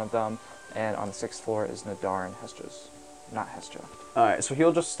 Roman's in one of them. And on the 6th floor is Nadar and Hestra's. Not Hestra. Alright, so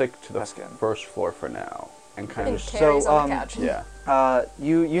he'll just stick to the Heskin. first floor for now. And kind And of just... Carrie's So, on the couch. Yeah.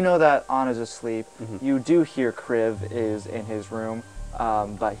 You know that Anna's asleep. Mhm. You do hear Kriv is in his room,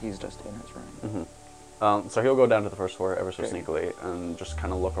 but he's just in his room. So he'll go down to the first floor ever so Okay. sneakily and just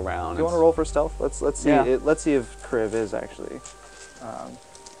kind of look around. Do you want to roll for stealth? Let's see. Yeah. Let's see if Kriv is actually.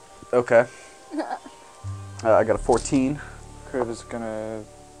 Okay. I got a 14. Kriv is gonna.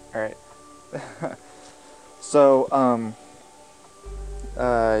 All right. So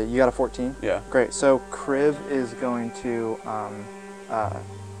you got a 14. Yeah. Great. So Kriv is going to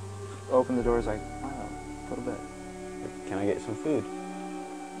open the doors like, oh, go to bed. Can I get some food?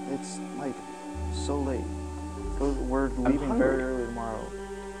 It's like so late. We're leaving hungry. very early tomorrow.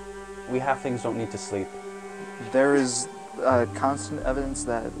 We have things don't need to sleep. There is constant evidence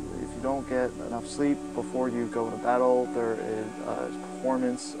that if you don't get enough sleep before you go into battle, there is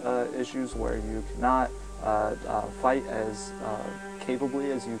performance issues where you cannot fight as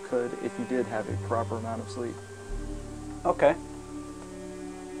capably as you could if you did have a proper amount of sleep. Okay.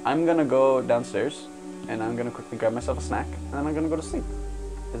 I'm gonna go downstairs and I'm gonna quickly grab myself a snack and then I'm gonna go to sleep.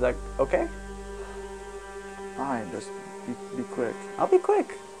 Is that okay? Fine, just be quick. I'll be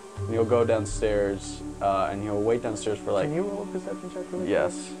quick. And he'll go downstairs and he'll wait downstairs for like... Can you roll a perception check really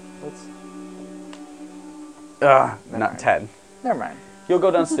Yes. quick? Let's. Never Not mind. 10. Never mind. He'll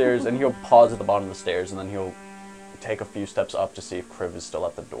go downstairs and he'll pause at the bottom of the stairs and then he'll take a few steps up to see if Kriv is still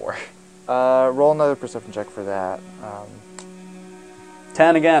at the door. Roll another perception check for that.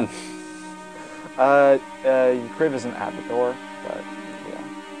 10 again. Kriv isn't at the door, but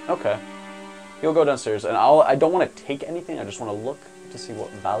yeah. Okay. He'll go downstairs and I don't want to take anything, I just want to look to see what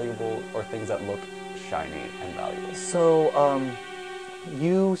valuable or things that look shiny and valuable. So,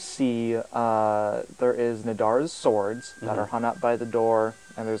 you see there is Nadar's swords that are hung up by the door,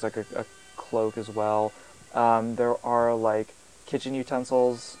 and there's like a cloak as well. There are like kitchen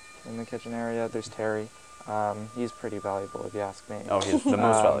utensils in the kitchen area. There's Terry. He's pretty valuable if you ask me. Oh, he's the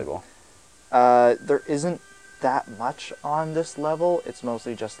most valuable. There isn't that much on this level. It's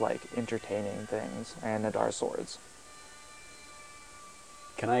mostly just like entertaining things and Nadar's swords.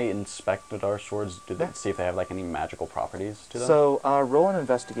 Can I inspect Nadar's swords? Yeah. See if they have like any magical properties to them? So roll an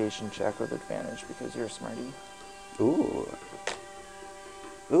investigation check with advantage because you're a smarty. Ooh.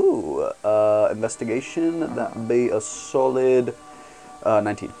 Investigation, that'd be a solid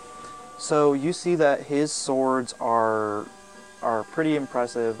 19. So you see that his swords are pretty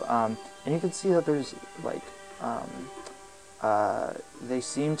impressive, and you can see that there's like they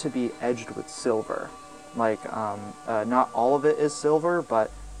seem to be edged with silver. Like not all of it is silver,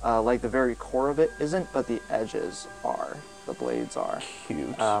 but like the very core of it isn't, but the edges are. The blades are.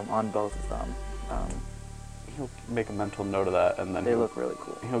 Cute. On both of them. He'll make a mental note of that, and then They look really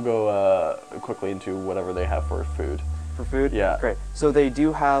cool. he'll go quickly into whatever they have for food. For food? Yeah. Great. So they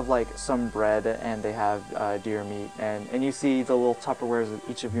do have like some bread and they have deer meat, and you see the little Tupperwares with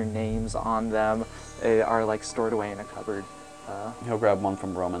each of your names on them are like stored away in a cupboard. He'll grab one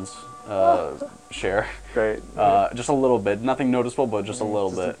from Roman's share. Great. Just a little bit. Nothing noticeable, but just a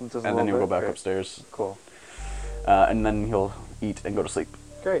little bit. just a And then little he'll go bit? back Great. upstairs. Cool. And then he'll eat and go to sleep.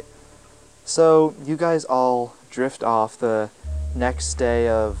 Great. So you guys all drift off the next day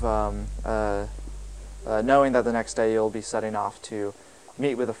of knowing that the next day you'll be setting off to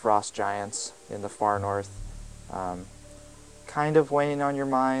meet with the frost giants in the far north. Kind of weighing on your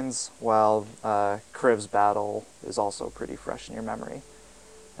minds, while Kriv's battle is also pretty fresh in your memory.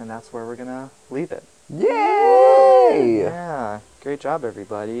 And that's where we're gonna leave it. Yay! Yeah, great job,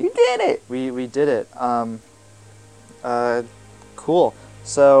 everybody. We did it! We did it. Cool.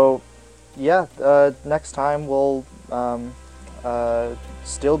 So, yeah, next time we'll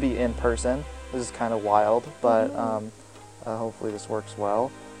still be in person. This is kind of wild, but hopefully this works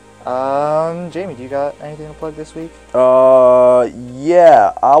well. Jamie, do you got anything to plug this week?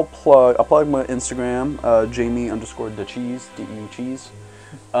 Yeah, I'll plug my Instagram, Jamie_the_cheese, D-E cheese.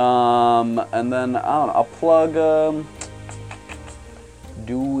 And then, I don't know, I'll plug,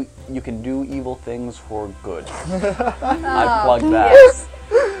 you can do evil things for good. I plug that. Yes.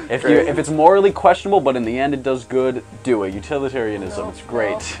 If it's morally questionable, but in the end it does good, do it. Utilitarianism, it's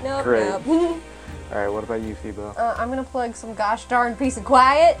great. Nope, Great. nope. All right, what about you, Phoebo? I'm gonna plug some gosh darn peace and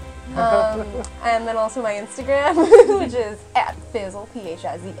quiet, and then also my Instagram, which is @Fizzle,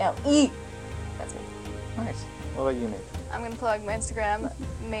 P-H-I-Z-L-E. That's me. Nice. What about you, Nate? I'm gonna plug my Instagram,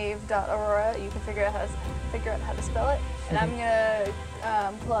 mave.aurora. You can figure out how to spell it. And I'm gonna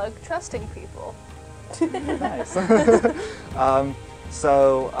plug trusting people. Nice.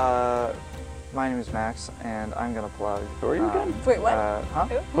 My name is Max, and I'm gonna plug. Who are you again? Wait, what? Huh?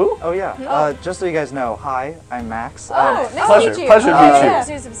 Who? Oh yeah. Just so you guys know, hi, I'm Max. Oh, nice pleasure, to meet you. pleasure to Oh, meet you. yeah.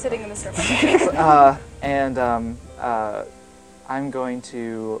 Who's been sitting in this room? I'm going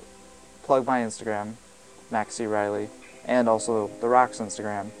to plug my Instagram, Max C. Riley, and also The Rock's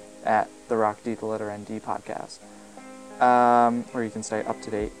Instagram @The Rock D, the letter ND podcast, where you can stay up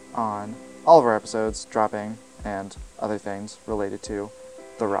to date on all of our episodes dropping and other things related to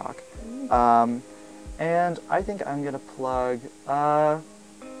The Rock. And I think I'm gonna plug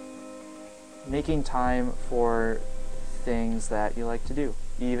making time for things that you like to do.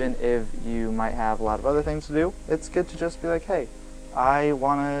 Even if you might have a lot of other things to do, it's good to just be like, hey, I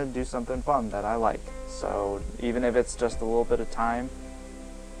want to do something fun that I like. So even if it's just a little bit of time,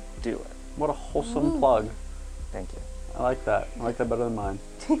 do it. What a wholesome plug. Thank you. I like that. I like that better than mine.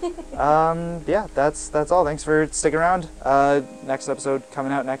 Yeah, that's all. Thanks for sticking around. Next episode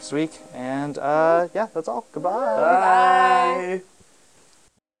coming out next week. And yeah, that's all. Goodbye. Bye.